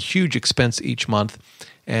 can be a huge expense each month.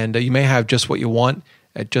 And you may have just what you want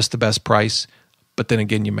at just the best price, but then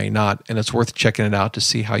again, you may not. And it's worth checking it out to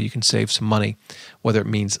see how you can save some money, whether it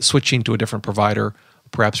means switching to a different provider,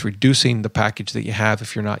 perhaps reducing the package that you have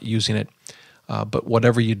if you're not using it. But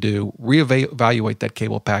whatever you do, reevaluate that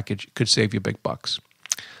cable package. It could save you big bucks.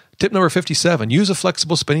 Tip number 57, use a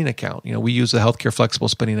flexible spending account. We use the healthcare flexible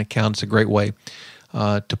spending account. It's a great way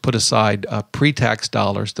to put aside pre-tax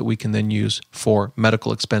dollars that we can then use for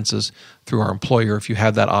medical expenses through our employer. If you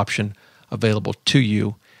have that option available to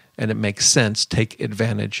you and it makes sense, take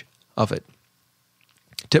advantage of it.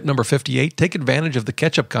 Tip number 58, take advantage of the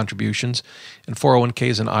catch-up contributions in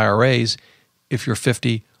 401ks and IRAs. If you're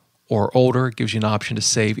 50 or older, it gives you an option to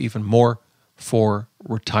save even more for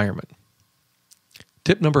retirement.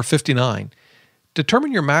 Tip number 59,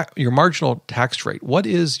 determine your marginal tax rate. What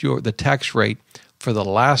is the tax rate for the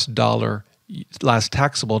last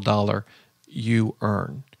taxable dollar you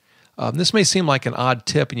earn? This may seem like an odd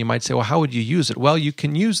tip, and you might say, well, how would you use it? Well, you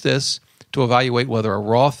can use this to evaluate whether a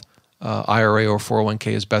Roth IRA or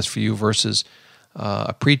 401k is best for you versus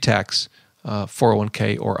a pre-tax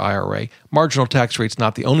 401k or IRA. Marginal tax rate's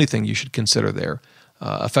not the only thing you should consider there.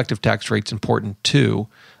 Effective tax rate's important too,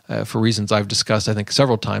 for reasons I've discussed, I think,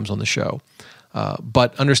 several times on the show.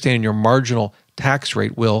 But understanding your marginal tax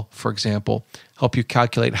rate will, for example, help you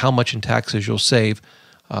calculate how much in taxes you'll save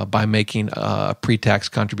by making a pre-tax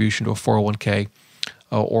contribution to a 401k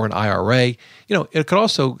or an IRA. It could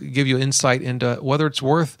also give you insight into whether it's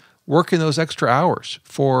worth working those extra hours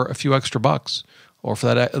for a few extra bucks or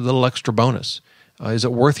for that little extra bonus. Is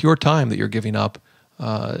it worth your time that you're giving up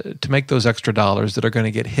to make those extra dollars that are going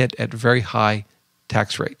to get hit at very high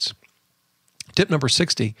tax rates? Tip number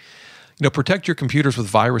 60, protect your computers with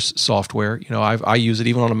virus software. I use it,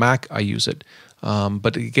 even on a Mac I use it.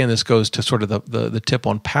 But again, this goes to sort of the tip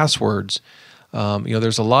on passwords.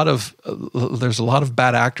 There's a lot of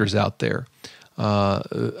bad actors out there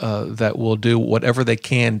that will do whatever they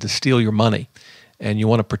can to steal your money, and you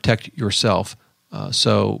want to protect yourself.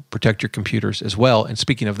 So protect your computers as well. And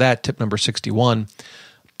speaking of that, tip number 61,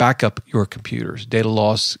 back up your computers. Data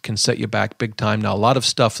loss can set you back big time. Now, a lot of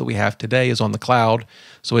stuff that we have today is on the cloud,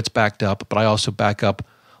 so it's backed up, but I also back up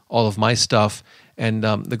all of my stuff. And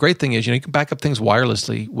the great thing is, you can back up things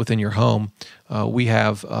wirelessly within your home. We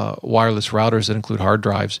have wireless routers that include hard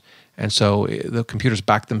drives, and so the computers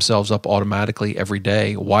back themselves up automatically every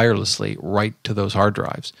day wirelessly right to those hard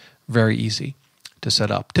drives. Very easy to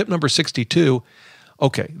set up. Tip number 62,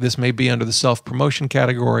 okay, this may be under the self-promotion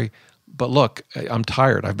category, but look, I'm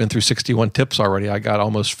tired. I've been through 61 tips already. I got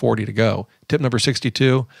almost 40 to go. Tip number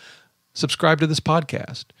 62, subscribe to this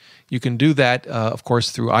podcast. You can do that, of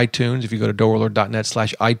course, through iTunes. If you go to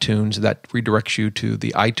DoughRoller.net/iTunes, that redirects you to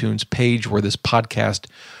the iTunes page where this podcast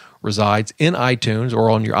resides. In iTunes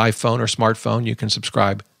or on your iPhone or smartphone, you can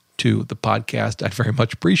subscribe to the podcast. I'd very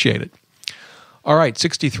much appreciate it. All right,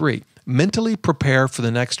 63. Mentally prepare for the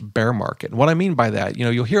next bear market. And what I mean by that,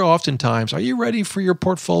 you'll hear oftentimes, are you ready for your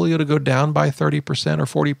portfolio to go down by 30% or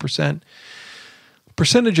 40%?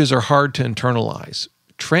 Percentages are hard to internalize.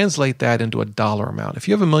 Translate that into a dollar amount. If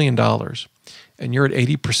you have $1 million and you're at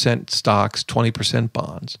 80% stocks, 20%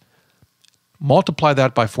 bonds, multiply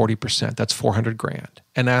that by 40%. That's $400,000.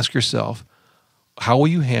 And ask yourself, how will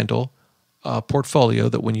you handle a portfolio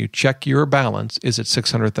that when you check your balance is at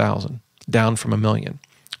 $600,000, down from $1 million?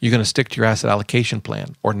 You're going to stick to your asset allocation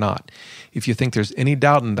plan or not? If you think there's any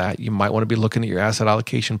doubt in that, you might want to be looking at your asset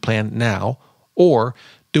allocation plan now or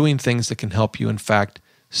doing things that can help you, in fact,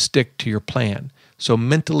 stick to your plan. So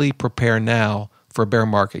mentally prepare now for a bear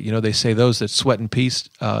market. They say those that sweat in peace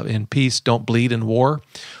don't bleed in war.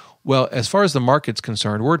 Well, as far as the market's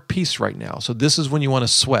concerned, we're at peace right now. So this is when you want to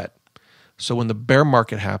sweat. So when the bear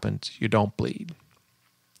market happens, you don't bleed.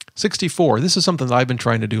 64, this is something that I've been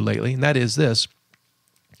trying to do lately, and that is this.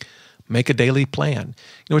 Make a daily plan.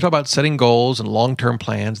 We talk about setting goals and long-term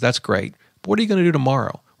plans. That's great. But what are you going to do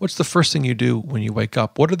tomorrow? What's the first thing you do when you wake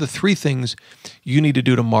up? What are the 3 things you need to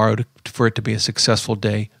do tomorrow for it to be a successful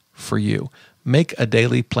day for you? Make a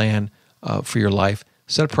daily plan for your life.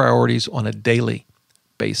 Set priorities on a daily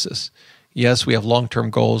basis. Yes, we have long-term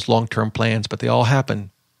goals, long-term plans, but they all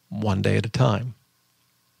happen one day at a time.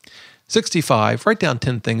 65, write down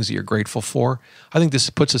 10 things that you're grateful for. I think this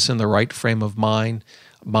puts us in the right frame of mind,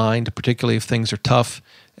 particularly if things are tough.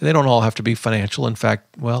 And they don't all have to be financial. In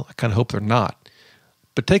fact, well, I kind of hope they're not.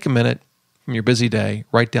 But take a minute from your busy day,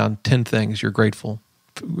 write down 10 things you're grateful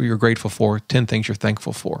for, 10 things you're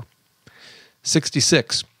thankful for.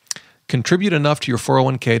 66, contribute enough to your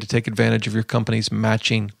 401k to take advantage of your company's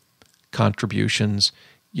matching contributions.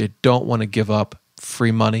 You don't want to give up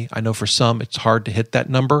free money. I know for some it's hard to hit that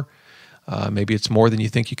number. Maybe it's more than you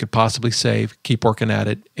think you could possibly save. Keep working at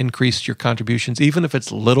it. Increase your contributions, even if it's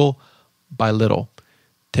little by little.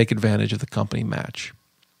 Take advantage of the company match.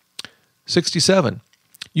 67,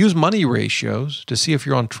 use money ratios to see if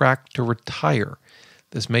you're on track to retire.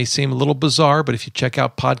 This may seem a little bizarre, but if you check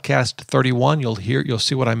out podcast 31, you'll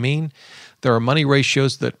see what I mean. There are money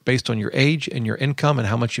ratios that, based on your age and your income and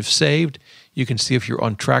how much you've saved, you can see if you're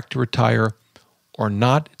on track to retire or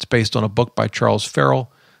not. It's based on a book by Charles Farrell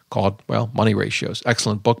called, Money Ratios.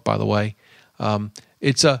 Excellent book, by the way.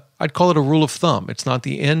 I'd call it a rule of thumb. It's not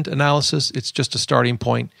the end analysis. It's just a starting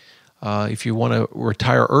point. If you want to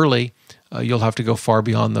retire early, you'll have to go far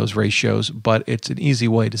beyond those ratios, but it's an easy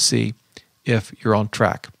way to see if you're on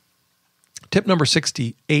track. Tip number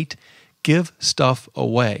 68, give stuff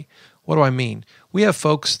away. What do I mean? We have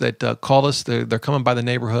folks that call us. They're coming by the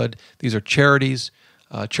neighborhood. These are charities,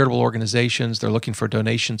 charitable organizations. They're looking for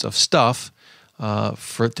donations of stuff to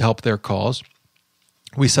help their cause.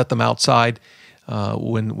 We set them outside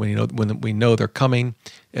when we know they're coming.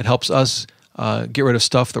 It helps us get rid of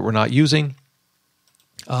stuff that we're not using.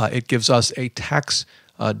 It gives us a tax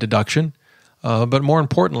deduction, but more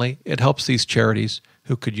importantly, it helps these charities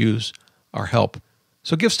who could use our help.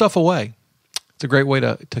 So give stuff away. It's a great way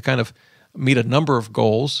to kind of meet a number of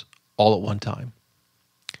goals all at one time.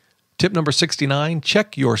 Tip number 69,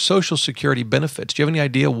 check your Social Security benefits. Do you have any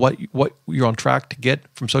idea what you're on track to get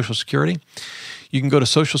from Social Security? You can go to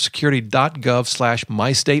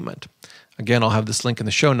socialsecurity.gov/mystatement. Again, I'll have this link in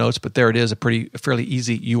the show notes, but there it is, a fairly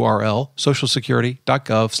easy URL,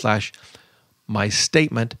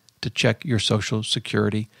 socialsecurity.gov/mystatement to check your Social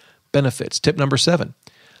Security benefits. Tip number 7,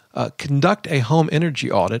 conduct a home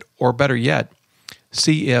energy audit, or better yet,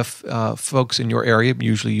 see if folks in your area,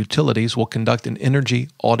 usually utilities, will conduct an energy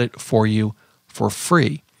audit for you for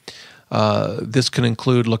free. This can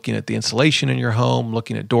include looking at the insulation in your home,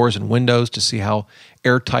 looking at doors and windows to see how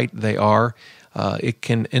airtight they are. It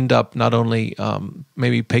can end up not only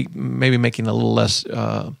maybe making a little less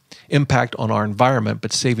impact on our environment,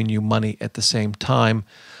 but saving you money at the same time.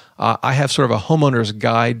 I have sort of a homeowner's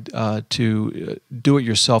guide to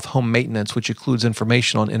do-it-yourself home maintenance, which includes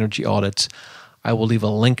information on energy audits. I will leave a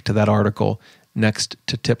link to that article next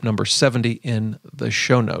to tip number 70 in the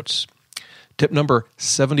show notes. Tip number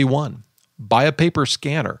 71, buy a paper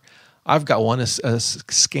scanner. I've got one, a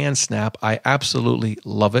ScanSnap. I absolutely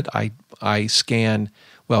love it. I scan,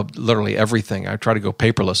 literally everything. I try to go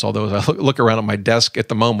paperless, although as I look around at my desk at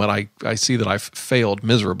the moment, I see that I've failed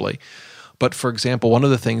miserably. But for example, one of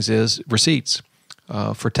the things is receipts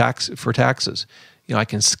for taxes. I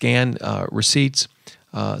can scan receipts,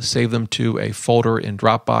 save them to a folder in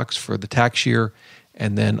Dropbox for the tax year,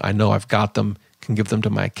 and then I know I've got them, can give them to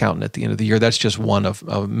my accountant at the end of the year. That's just one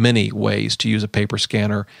of many ways to use a paper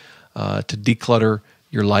scanner to declutter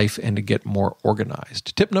your life and to get more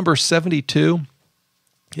organized. Tip number 72,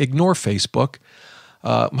 ignore Facebook.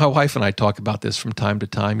 My wife and I talk about this from time to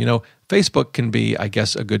time. Facebook can be, I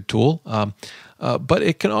guess, a good tool, but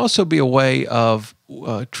it can also be a way of,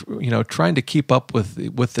 trying to keep up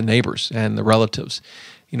with the neighbors and the relatives.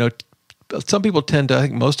 Some people I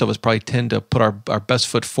think most of us probably tend to put our best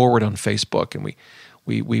foot forward on Facebook, and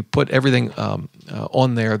we put everything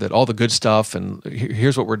on there, that all the good stuff, and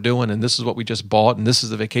here's what we're doing, and this is what we just bought, and this is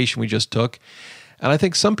the vacation we just took. And I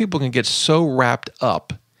think some people can get so wrapped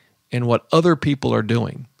up in what other people are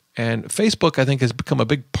doing. And Facebook, I think, has become a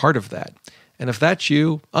big part of that. And if that's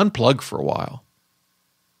you, unplug for a while.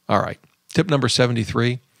 All right. Tip number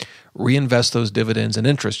 73, reinvest those dividends and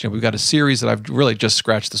interest. We've got a series that I've really just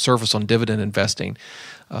scratched the surface on dividend investing.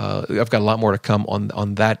 I've got a lot more to come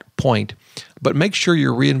on that point. But make sure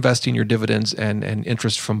you're reinvesting your dividends and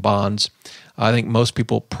interest from bonds. I think most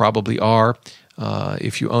people probably are.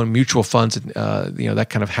 If you own mutual funds, that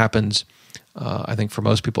kind of happens, I think, for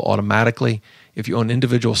most people automatically. If you own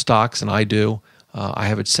individual stocks, and I do, I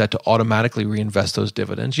have it set to automatically reinvest those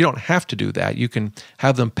dividends. You don't have to do that. You can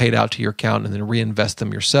have them paid out to your account and then reinvest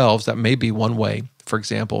them yourselves. That may be one way, for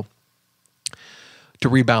example, to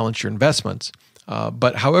rebalance your investments.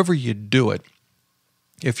 But however you do it,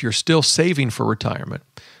 If you're still saving for retirement,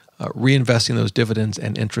 reinvesting those dividends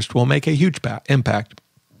and interest will make a huge impact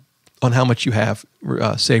on how much you have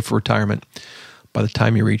saved for retirement by the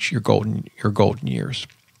time you reach your golden years.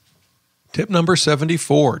 Tip number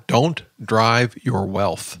 74, don't drive your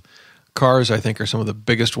wealth. Cars, I think, are some of the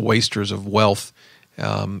biggest wasters of wealth.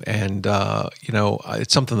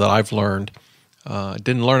 It's something that I've learned.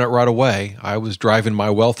 Didn't learn it right away. I was driving my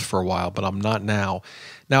wealth for a while, but I'm not now.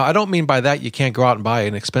 Now, I don't mean by that you can't go out and buy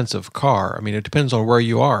an expensive car. I mean, it depends on where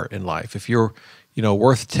you are in life. If you're,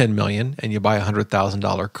 worth $10 million and you buy a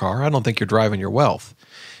 $100,000 car, I don't think you're driving your wealth.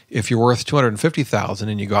 If you're worth $250,000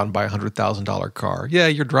 and you go out and buy a $100,000 car, yeah,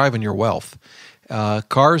 you're driving your wealth.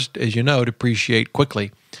 Cars, as you know, depreciate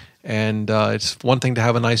quickly, and it's one thing to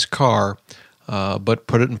have a nice car, but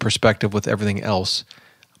put it in perspective with everything else.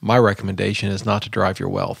 My recommendation is not to drive your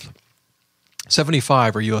wealth.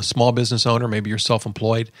 75, are you a small business owner? Maybe you're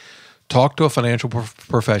self-employed. Talk to a financial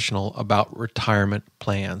professional about retirement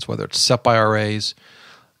plans, whether it's SEP IRAs,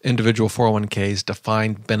 individual 401ks,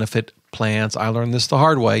 defined benefit plans. I learned this the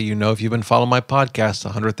hard way. If you've been following my podcast, the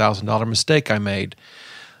 $100,000 mistake I made.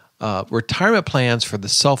 Retirement plans for the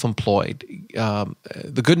self-employed.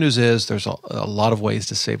 The good news is there's a lot of ways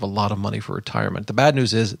to save a lot of money for retirement. The bad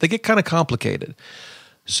news is they get kind of complicated.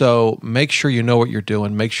 So make sure you know what you're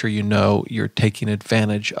doing. Make sure you know you're taking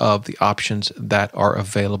advantage of the options that are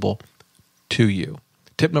available to you.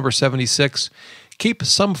 Tip number 76, keep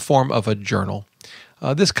some form of a journal.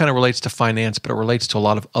 This kind of relates to finance, but it relates to a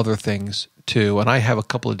lot of other things too. And I have a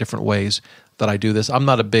couple of different ways that I do this. I'm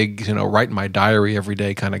not a big, write in my diary every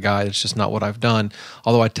day kind of guy. It's just not what I've done.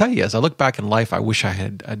 Although I tell you, as I look back in life, I wish I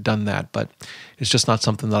had done that, but it's just not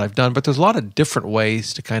something that I've done. But there's a lot of different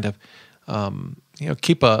ways to kind of,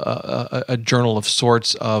 keep a journal of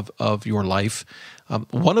sorts of your life.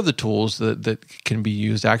 One of the tools that can be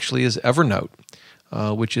used actually is Evernote,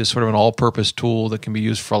 which is sort of an all-purpose tool that can be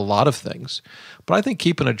used for a lot of things. But I think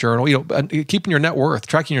keeping a journal, keeping your net worth,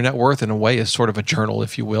 tracking your net worth in a way is sort of a journal,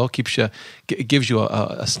 if you will. It gives you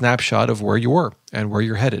a snapshot of where you were and where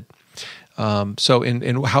you're headed. So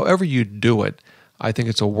in however you do it, I think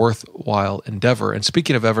it's a worthwhile endeavor. And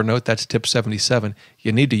speaking of Evernote, that's tip 77.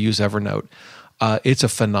 You need to use Evernote. It's a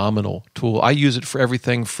phenomenal tool. I use it for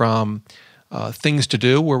everything from things to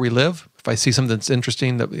do where we live. If I see something that's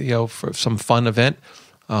interesting, that for some fun event,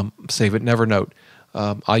 save it in Evernote.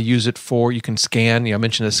 I use it for, you can scan. I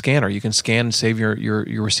mentioned a scanner. You can scan and save your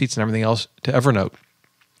receipts and everything else to Evernote.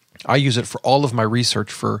 I use it for all of my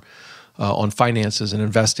research on finances and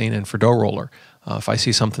investing, and for DoughRoller. If I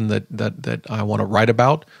see something that I want to write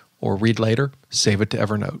about or read later, save it to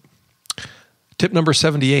Evernote. Tip number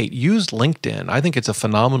 78, use LinkedIn. I think it's a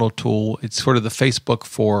phenomenal tool. It's sort of the Facebook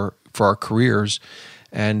for our careers.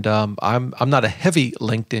 And I'm not a heavy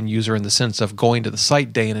LinkedIn user in the sense of going to the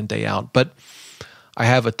site day in and day out, but I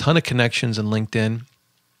have a ton of connections in LinkedIn.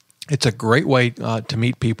 It's a great way to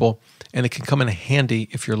meet people, and it can come in handy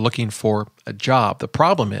if you're looking for a job. The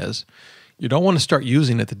problem is you don't want to start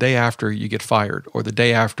using it the day after you get fired or the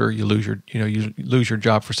day after you lose your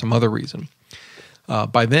job for some other reason.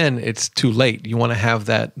 By then, it's too late. You want to have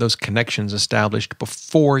those connections established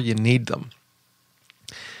before you need them.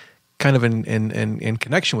 Kind of in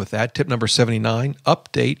connection with that, tip number 79,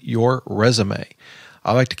 update your resume.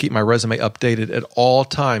 I like to keep my resume updated at all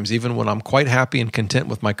times, even when I'm quite happy and content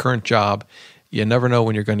with my current job. You never know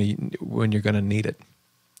when you're going to need it.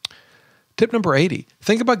 Tip number 80,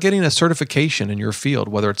 think about getting a certification in your field,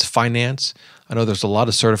 whether it's finance. I know there's a lot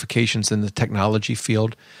of certifications in the technology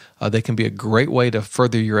field. They can be a great way to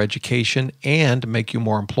further your education and make you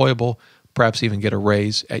more employable, perhaps even get a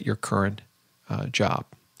raise at your current job.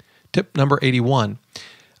 Tip number 81,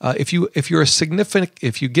 if you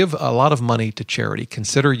give a lot of money to charity,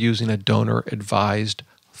 consider using a donor-advised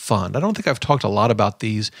fund. I don't think I've talked a lot about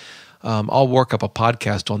these. I'll work up a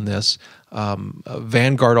podcast on this.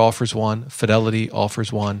 Vanguard offers one. Fidelity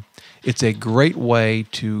offers one. It's a great way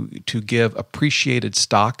to give appreciated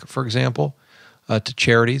stock, for example, to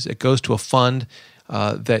charities. It goes to a fund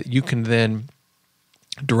that you can then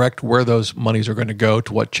direct where those monies are going to go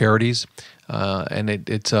to what charities, and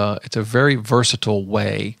it's a very versatile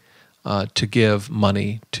way to give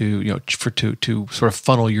money to sort of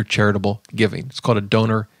funnel your charitable giving. It's called a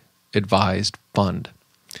donor-advised fund.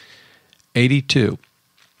 82.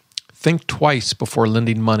 Think twice before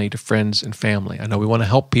lending money to friends and family. I know we want to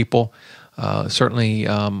help people. Certainly,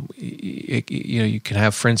 you can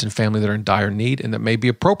have friends and family that are in dire need, and that may be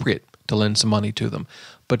appropriate to lend some money to them.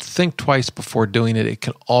 But think twice before doing it. It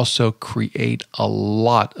can also create a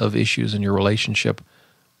lot of issues in your relationship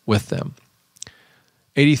with them.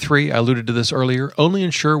 83, I alluded to this earlier, only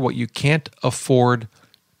insure what you can't afford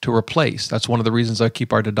to replace. That's one of the reasons I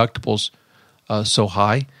keep our deductibles so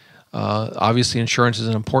high. Obviously, insurance is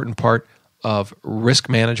an important part of risk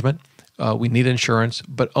management. We need insurance,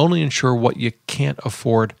 but only insure what you can't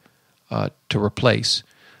afford to replace.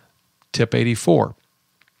 Tip 84,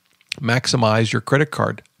 maximize your credit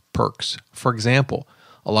card perks. For example,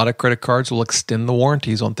 a lot of credit cards will extend the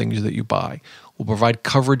warranties on things that you buy, will provide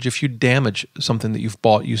coverage if you damage something that you've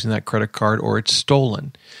bought using that credit card or it's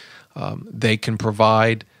stolen. They can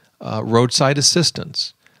provide roadside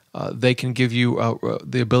assistance. They can give you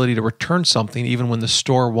the ability to return something even when the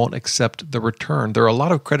store won't accept the return. There are a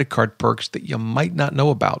lot of credit card perks that you might not know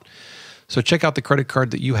about. So check out the credit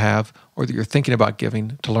card that you have or that you're thinking about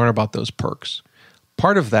giving to learn about those perks.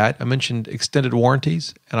 Part of that, I mentioned extended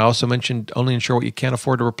warranties, and I also mentioned only insure what you can't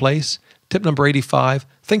afford to replace. Tip number 85,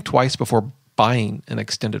 think twice before buying an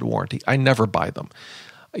extended warranty. I never buy them.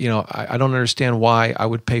 I don't understand why I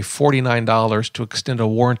would pay $49 to extend a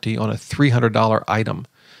warranty on a $300 item.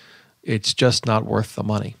 It's just not worth the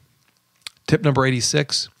money. Tip number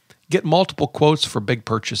 86, get multiple quotes for big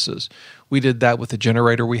purchases. We did that with the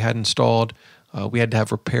generator we had installed. We had to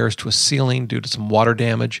have repairs to a ceiling due to some water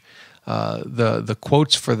damage. The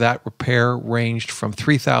quotes for that repair ranged from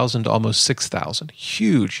 $3,000 to almost $6,000.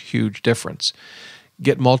 Huge difference.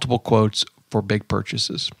 Get multiple quotes for big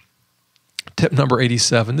purchases. Tip number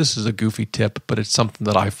 87, this is a goofy tip, but it's something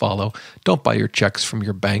that I follow. Don't buy your checks from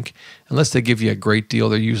your bank. Unless they give you a great deal,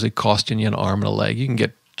 they're usually costing you an arm and a leg. You can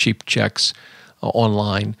get cheap checks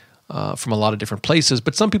online from a lot of different places,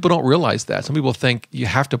 but some people don't realize that. Some people think you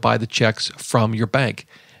have to buy the checks from your bank.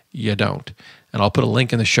 You don't. And I'll put a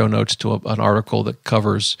link in the show notes to an article that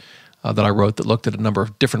covers, that I wrote that looked at a number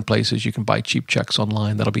of different places you can buy cheap checks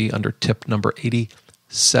online. That'll be under tip number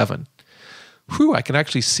 87. Whew, I can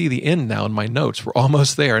actually see the end now in my notes. We're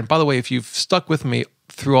almost there. And by the way, if you've stuck with me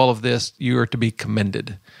through all of this, you are to be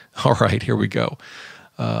commended. All right, here we go.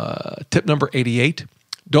 Tip number 88,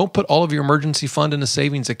 don't put all of your emergency fund in a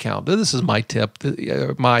savings account. This is my tip,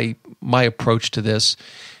 my approach to this.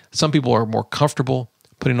 Some people are more comfortable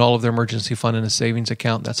putting all of their emergency fund in a savings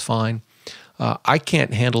account. That's fine. I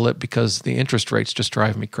can't handle it because the interest rates just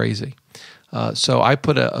drive me crazy. So I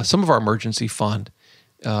put some of our emergency fund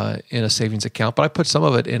in a savings account, but I put some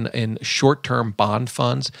of it in short-term bond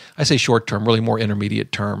funds. I say short-term, really more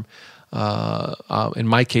intermediate term. In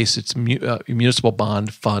my case, it's municipal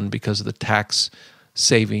bond fund because of the tax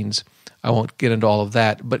savings. I won't get into all of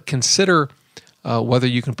that, but consider whether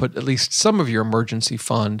you can put at least some of your emergency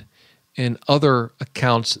fund in other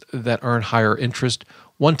accounts that earn higher interest.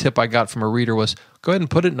 One tip I got from a reader was go ahead and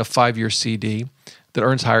put it in a 5-year CD that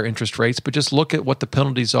earns higher interest rates, but just look at what the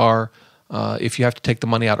penalties are. If you have to take the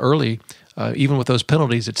money out early, even with those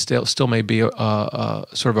penalties, it still may be a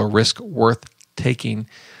sort of a risk worth taking.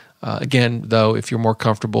 Again, though, if you're more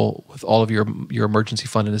comfortable with all of your emergency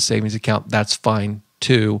fund in a savings account, that's fine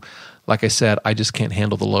too. Like I said, I just can't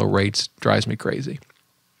handle the low rates. Drives me crazy.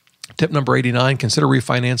 Tip number 89, consider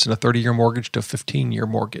refinancing a 30-year mortgage to a 15-year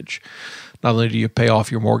mortgage. Not only do you pay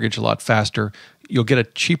off your mortgage a lot faster, you'll get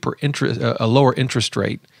a lower interest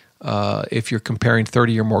rate if you're comparing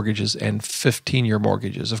 30-year mortgages and 15-year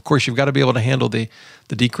mortgages. Of course, you've got to be able to handle the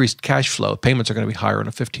decreased cash flow. Payments are going to be higher on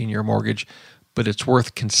a 15-year mortgage, but it's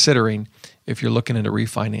worth considering if you're looking into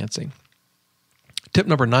refinancing. Tip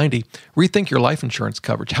number 90, rethink your life insurance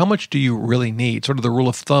coverage. How much do you really need? Sort of the rule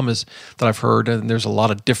of thumb is that I've heard, and there's a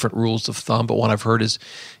lot of different rules of thumb, but one I've heard is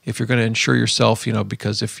if you're going to insure yourself,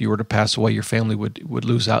 because if you were to pass away, your family would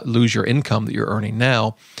lose your income that you're earning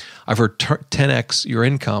now. I've heard 10x your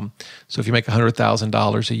income. So if you make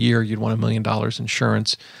 $100,000 a year, you'd want $1 million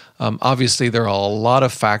insurance. Obviously, there are a lot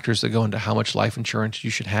of factors that go into how much life insurance you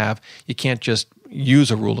should have. You can't just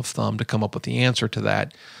use a rule of thumb to come up with the answer to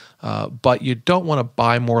that. But you don't want to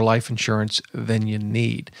buy more life insurance than you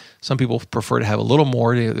need. Some people prefer to have a little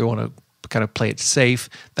more. They want to kind of play it safe.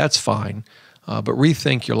 That's fine. But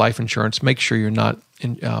rethink your life insurance. Make sure you're not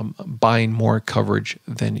buying more coverage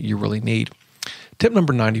than you really need. Tip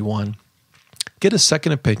number 91, get a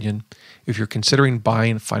second opinion if you're considering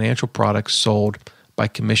buying financial products sold by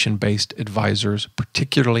commission-based advisors,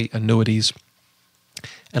 particularly annuities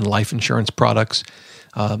and life insurance products.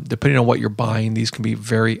 Depending on what you're buying, these can be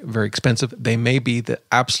very, very expensive. They may be the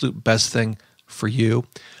absolute best thing for you,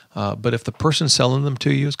 but if the person selling them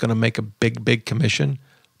to you is going to make a big commission,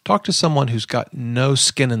 talk to someone who's got no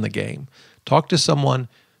skin in the game. Talk to someone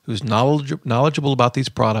who's knowledgeable about these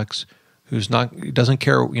products, doesn't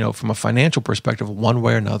care, from a financial perspective one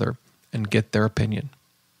way or another, and get their opinion.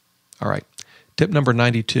 All right. Tip number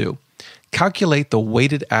 92, calculate the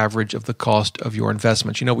weighted average of the cost of your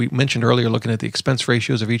investments. We mentioned earlier looking at the expense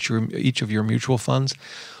ratios of each of your mutual funds.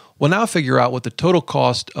 Well, now figure out what the total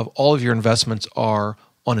cost of all of your investments are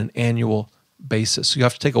on an annual basis. So you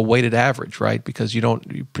have to take a weighted average, right? Because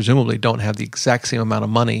you presumably don't have the exact same amount of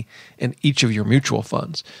money in each of your mutual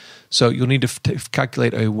funds. So you'll need to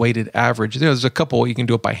calculate a weighted average. There's a couple, you can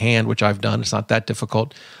do it by hand, which I've done. It's not that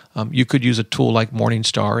difficult. You could use a tool like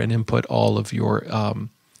Morningstar and input all of your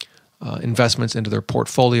investments into their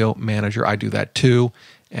portfolio manager. I do that too,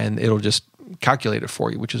 and it'll just calculate it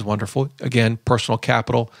for you, which is wonderful. Again, personal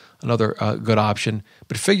capital, another good option.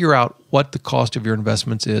 But figure out what the cost of your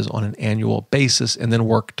investments is on an annual basis and then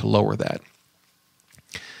work to lower that.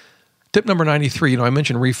 Tip number 93, I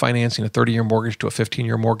mentioned refinancing a 30-year mortgage to a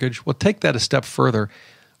 15-year mortgage. Well, take that a step further.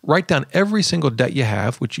 Write down every single debt you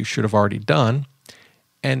have, which you should have already done,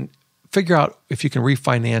 and figure out if you can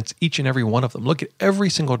refinance each and every one of them. Look at every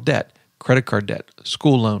single debt, credit card debt,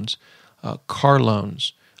 school loans, car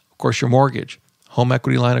loans, of course, your mortgage, home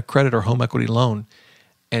equity line of credit or home equity loan,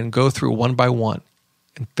 and go through one by one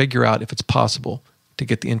and figure out if it's possible to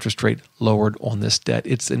get the interest rate lowered on this debt.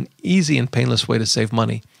 It's an easy and painless way to save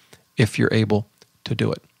money if you're able to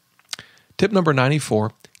do it. Tip number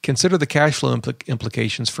 94, consider the cash flow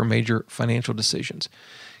implications for major financial decisions.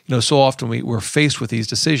 So often we're faced with these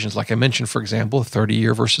decisions. Like I mentioned, for example, a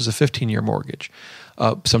 30-year versus a 15-year mortgage.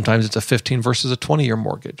 Sometimes it's a 15 versus a 20-year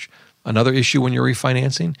mortgage. Another issue when you're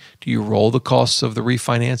refinancing, do you roll the costs of the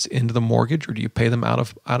refinance into the mortgage or do you pay them out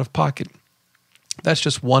of pocket? That's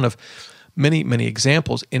just one of many, many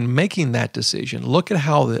examples. In making that decision, look at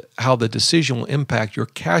how the decision will impact your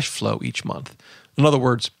cash flow each month. In other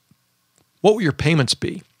words, what will your payments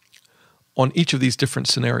be on each of these different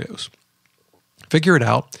scenarios? Figure it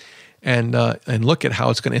out and look at how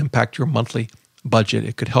it's going to impact your monthly budget.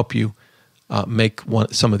 It could help you make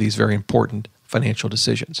some of these very important financial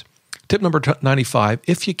decisions. Tip number 95,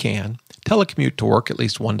 if you can, telecommute to work at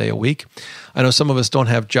least one day a week. I know some of us don't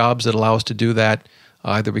have jobs that allow us to do that,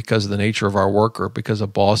 either because of the nature of our work or because a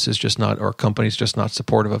boss is just not, or a company is just not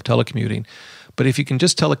supportive of telecommuting. But if you can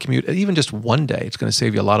just telecommute, even just one day, it's going to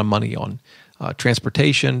save you a lot of money on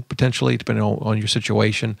transportation, potentially, depending on your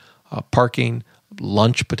situation, parking,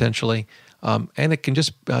 lunch, potentially, and it can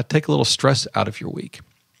just take a little stress out of your week.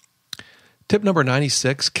 Tip number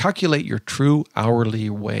 96, calculate your true hourly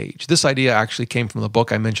wage. This idea actually came from the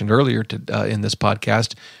book I mentioned earlier in this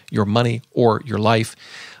podcast, Your Money or Your Life.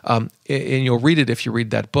 And you'll read it if you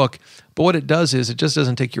read that book. But what it does is it just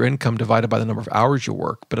doesn't take your income divided by the number of hours you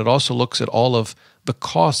work, but it also looks at all of the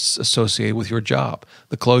costs associated with your job,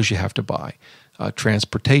 the clothes you have to buy,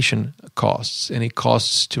 transportation costs, any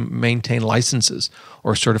costs to maintain licenses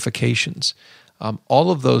or certifications,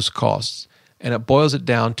 all of those costs. And it boils it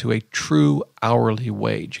down to a true hourly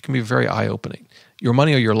wage. It can be very eye-opening. Your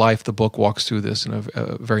Money or Your Life, the book walks through this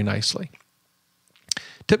very nicely.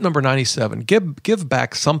 Tip number 97, give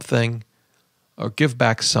back something or give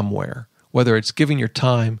back somewhere, whether it's giving your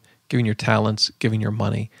time, giving your talents, giving your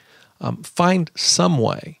money. Find some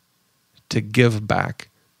way to give back.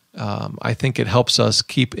 I think it helps us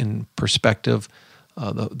keep in perspective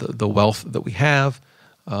the wealth that we have.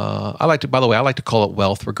 I like to call it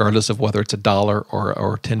wealth, regardless of whether it's $1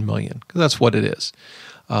 or 10 million, because that's what it is.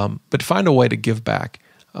 But find a way to give back.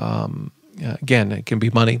 Again, it can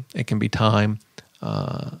be money, it can be time.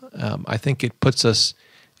 I think it puts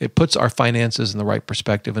our finances in the right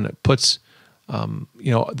perspective, and it puts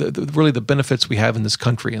really the benefits we have in this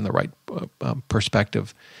country in the right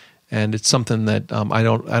perspective. And it's something that I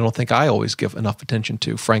don't think I always give enough attention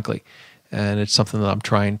to, frankly. And it's something that I'm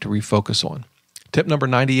trying to refocus on. Tip number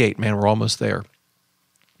 98, man, we're almost there.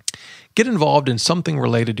 Get involved in something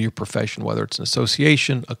related to your profession, whether it's an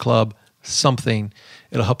association, a club, something.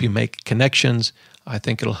 It'll help you make connections. I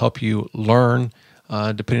think it'll help you learn,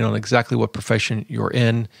 depending on exactly what profession you're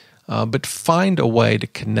in. But find a way to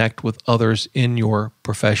connect with others in your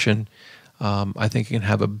profession. I think it can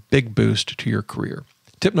have a big boost to your career.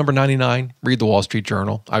 Tip number 99, read the Wall Street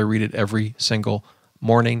Journal. I read it every single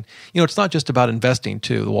morning. It's not just about investing,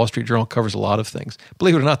 too. The Wall Street Journal covers a lot of things.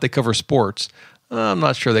 Believe it or not, they cover sports. I'm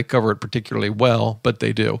not sure they cover it particularly well, but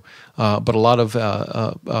they do. But a lot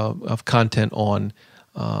of content on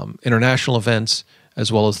international events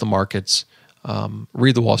as well as the markets.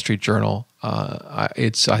 Read the Wall Street Journal.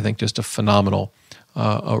 It's, I think, just a phenomenal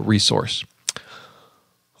resource.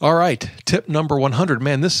 All right, tip number 100.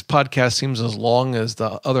 Man, this podcast seems as long as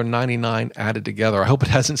the other 99 added together. I hope it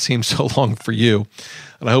hasn't seemed so long for you,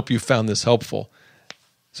 and I hope you found this helpful.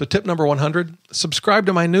 So tip number 100, subscribe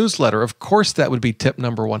to my newsletter. Of course, that would be tip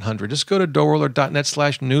number 100. Just go to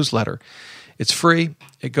DoughRoller.net/newsletter. It's free.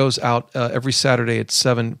 It goes out every Saturday at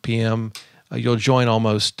 7 p.m. You'll join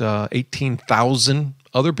almost 18,000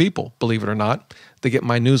 other people, believe it or not. They get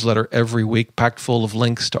my newsletter every week, packed full of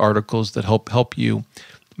links to articles that help you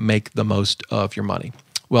make the most of your money.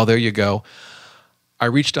 Well, there you go. I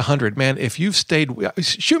reached 100. Man, if you've stayed,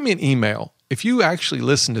 shoot me an email. If you actually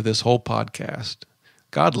listen to this whole podcast,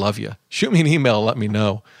 God love you. Shoot me an email and let me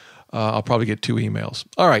know. I'll probably get 2 emails.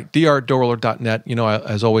 All right, dr@DoughRoller.net. You know,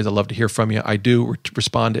 as always, I love to hear from you. I do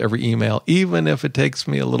respond to every email, even if it takes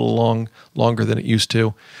me a little longer than it used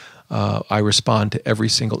to. I respond to every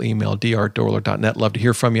single email, dr@DoughRoller.net. Love to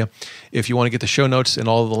hear from you. If you want to get the show notes and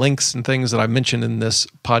all of the links and things that I mentioned in this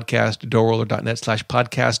podcast,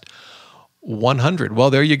 DoughRoller.net/podcast 100. Well,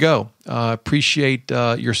 there you go. Appreciate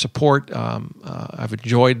your support. I've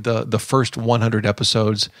enjoyed the first 100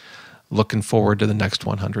 episodes. Looking forward to the next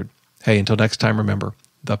 100. Hey, until next time, remember,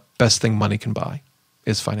 the best thing money can buy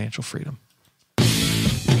is financial freedom.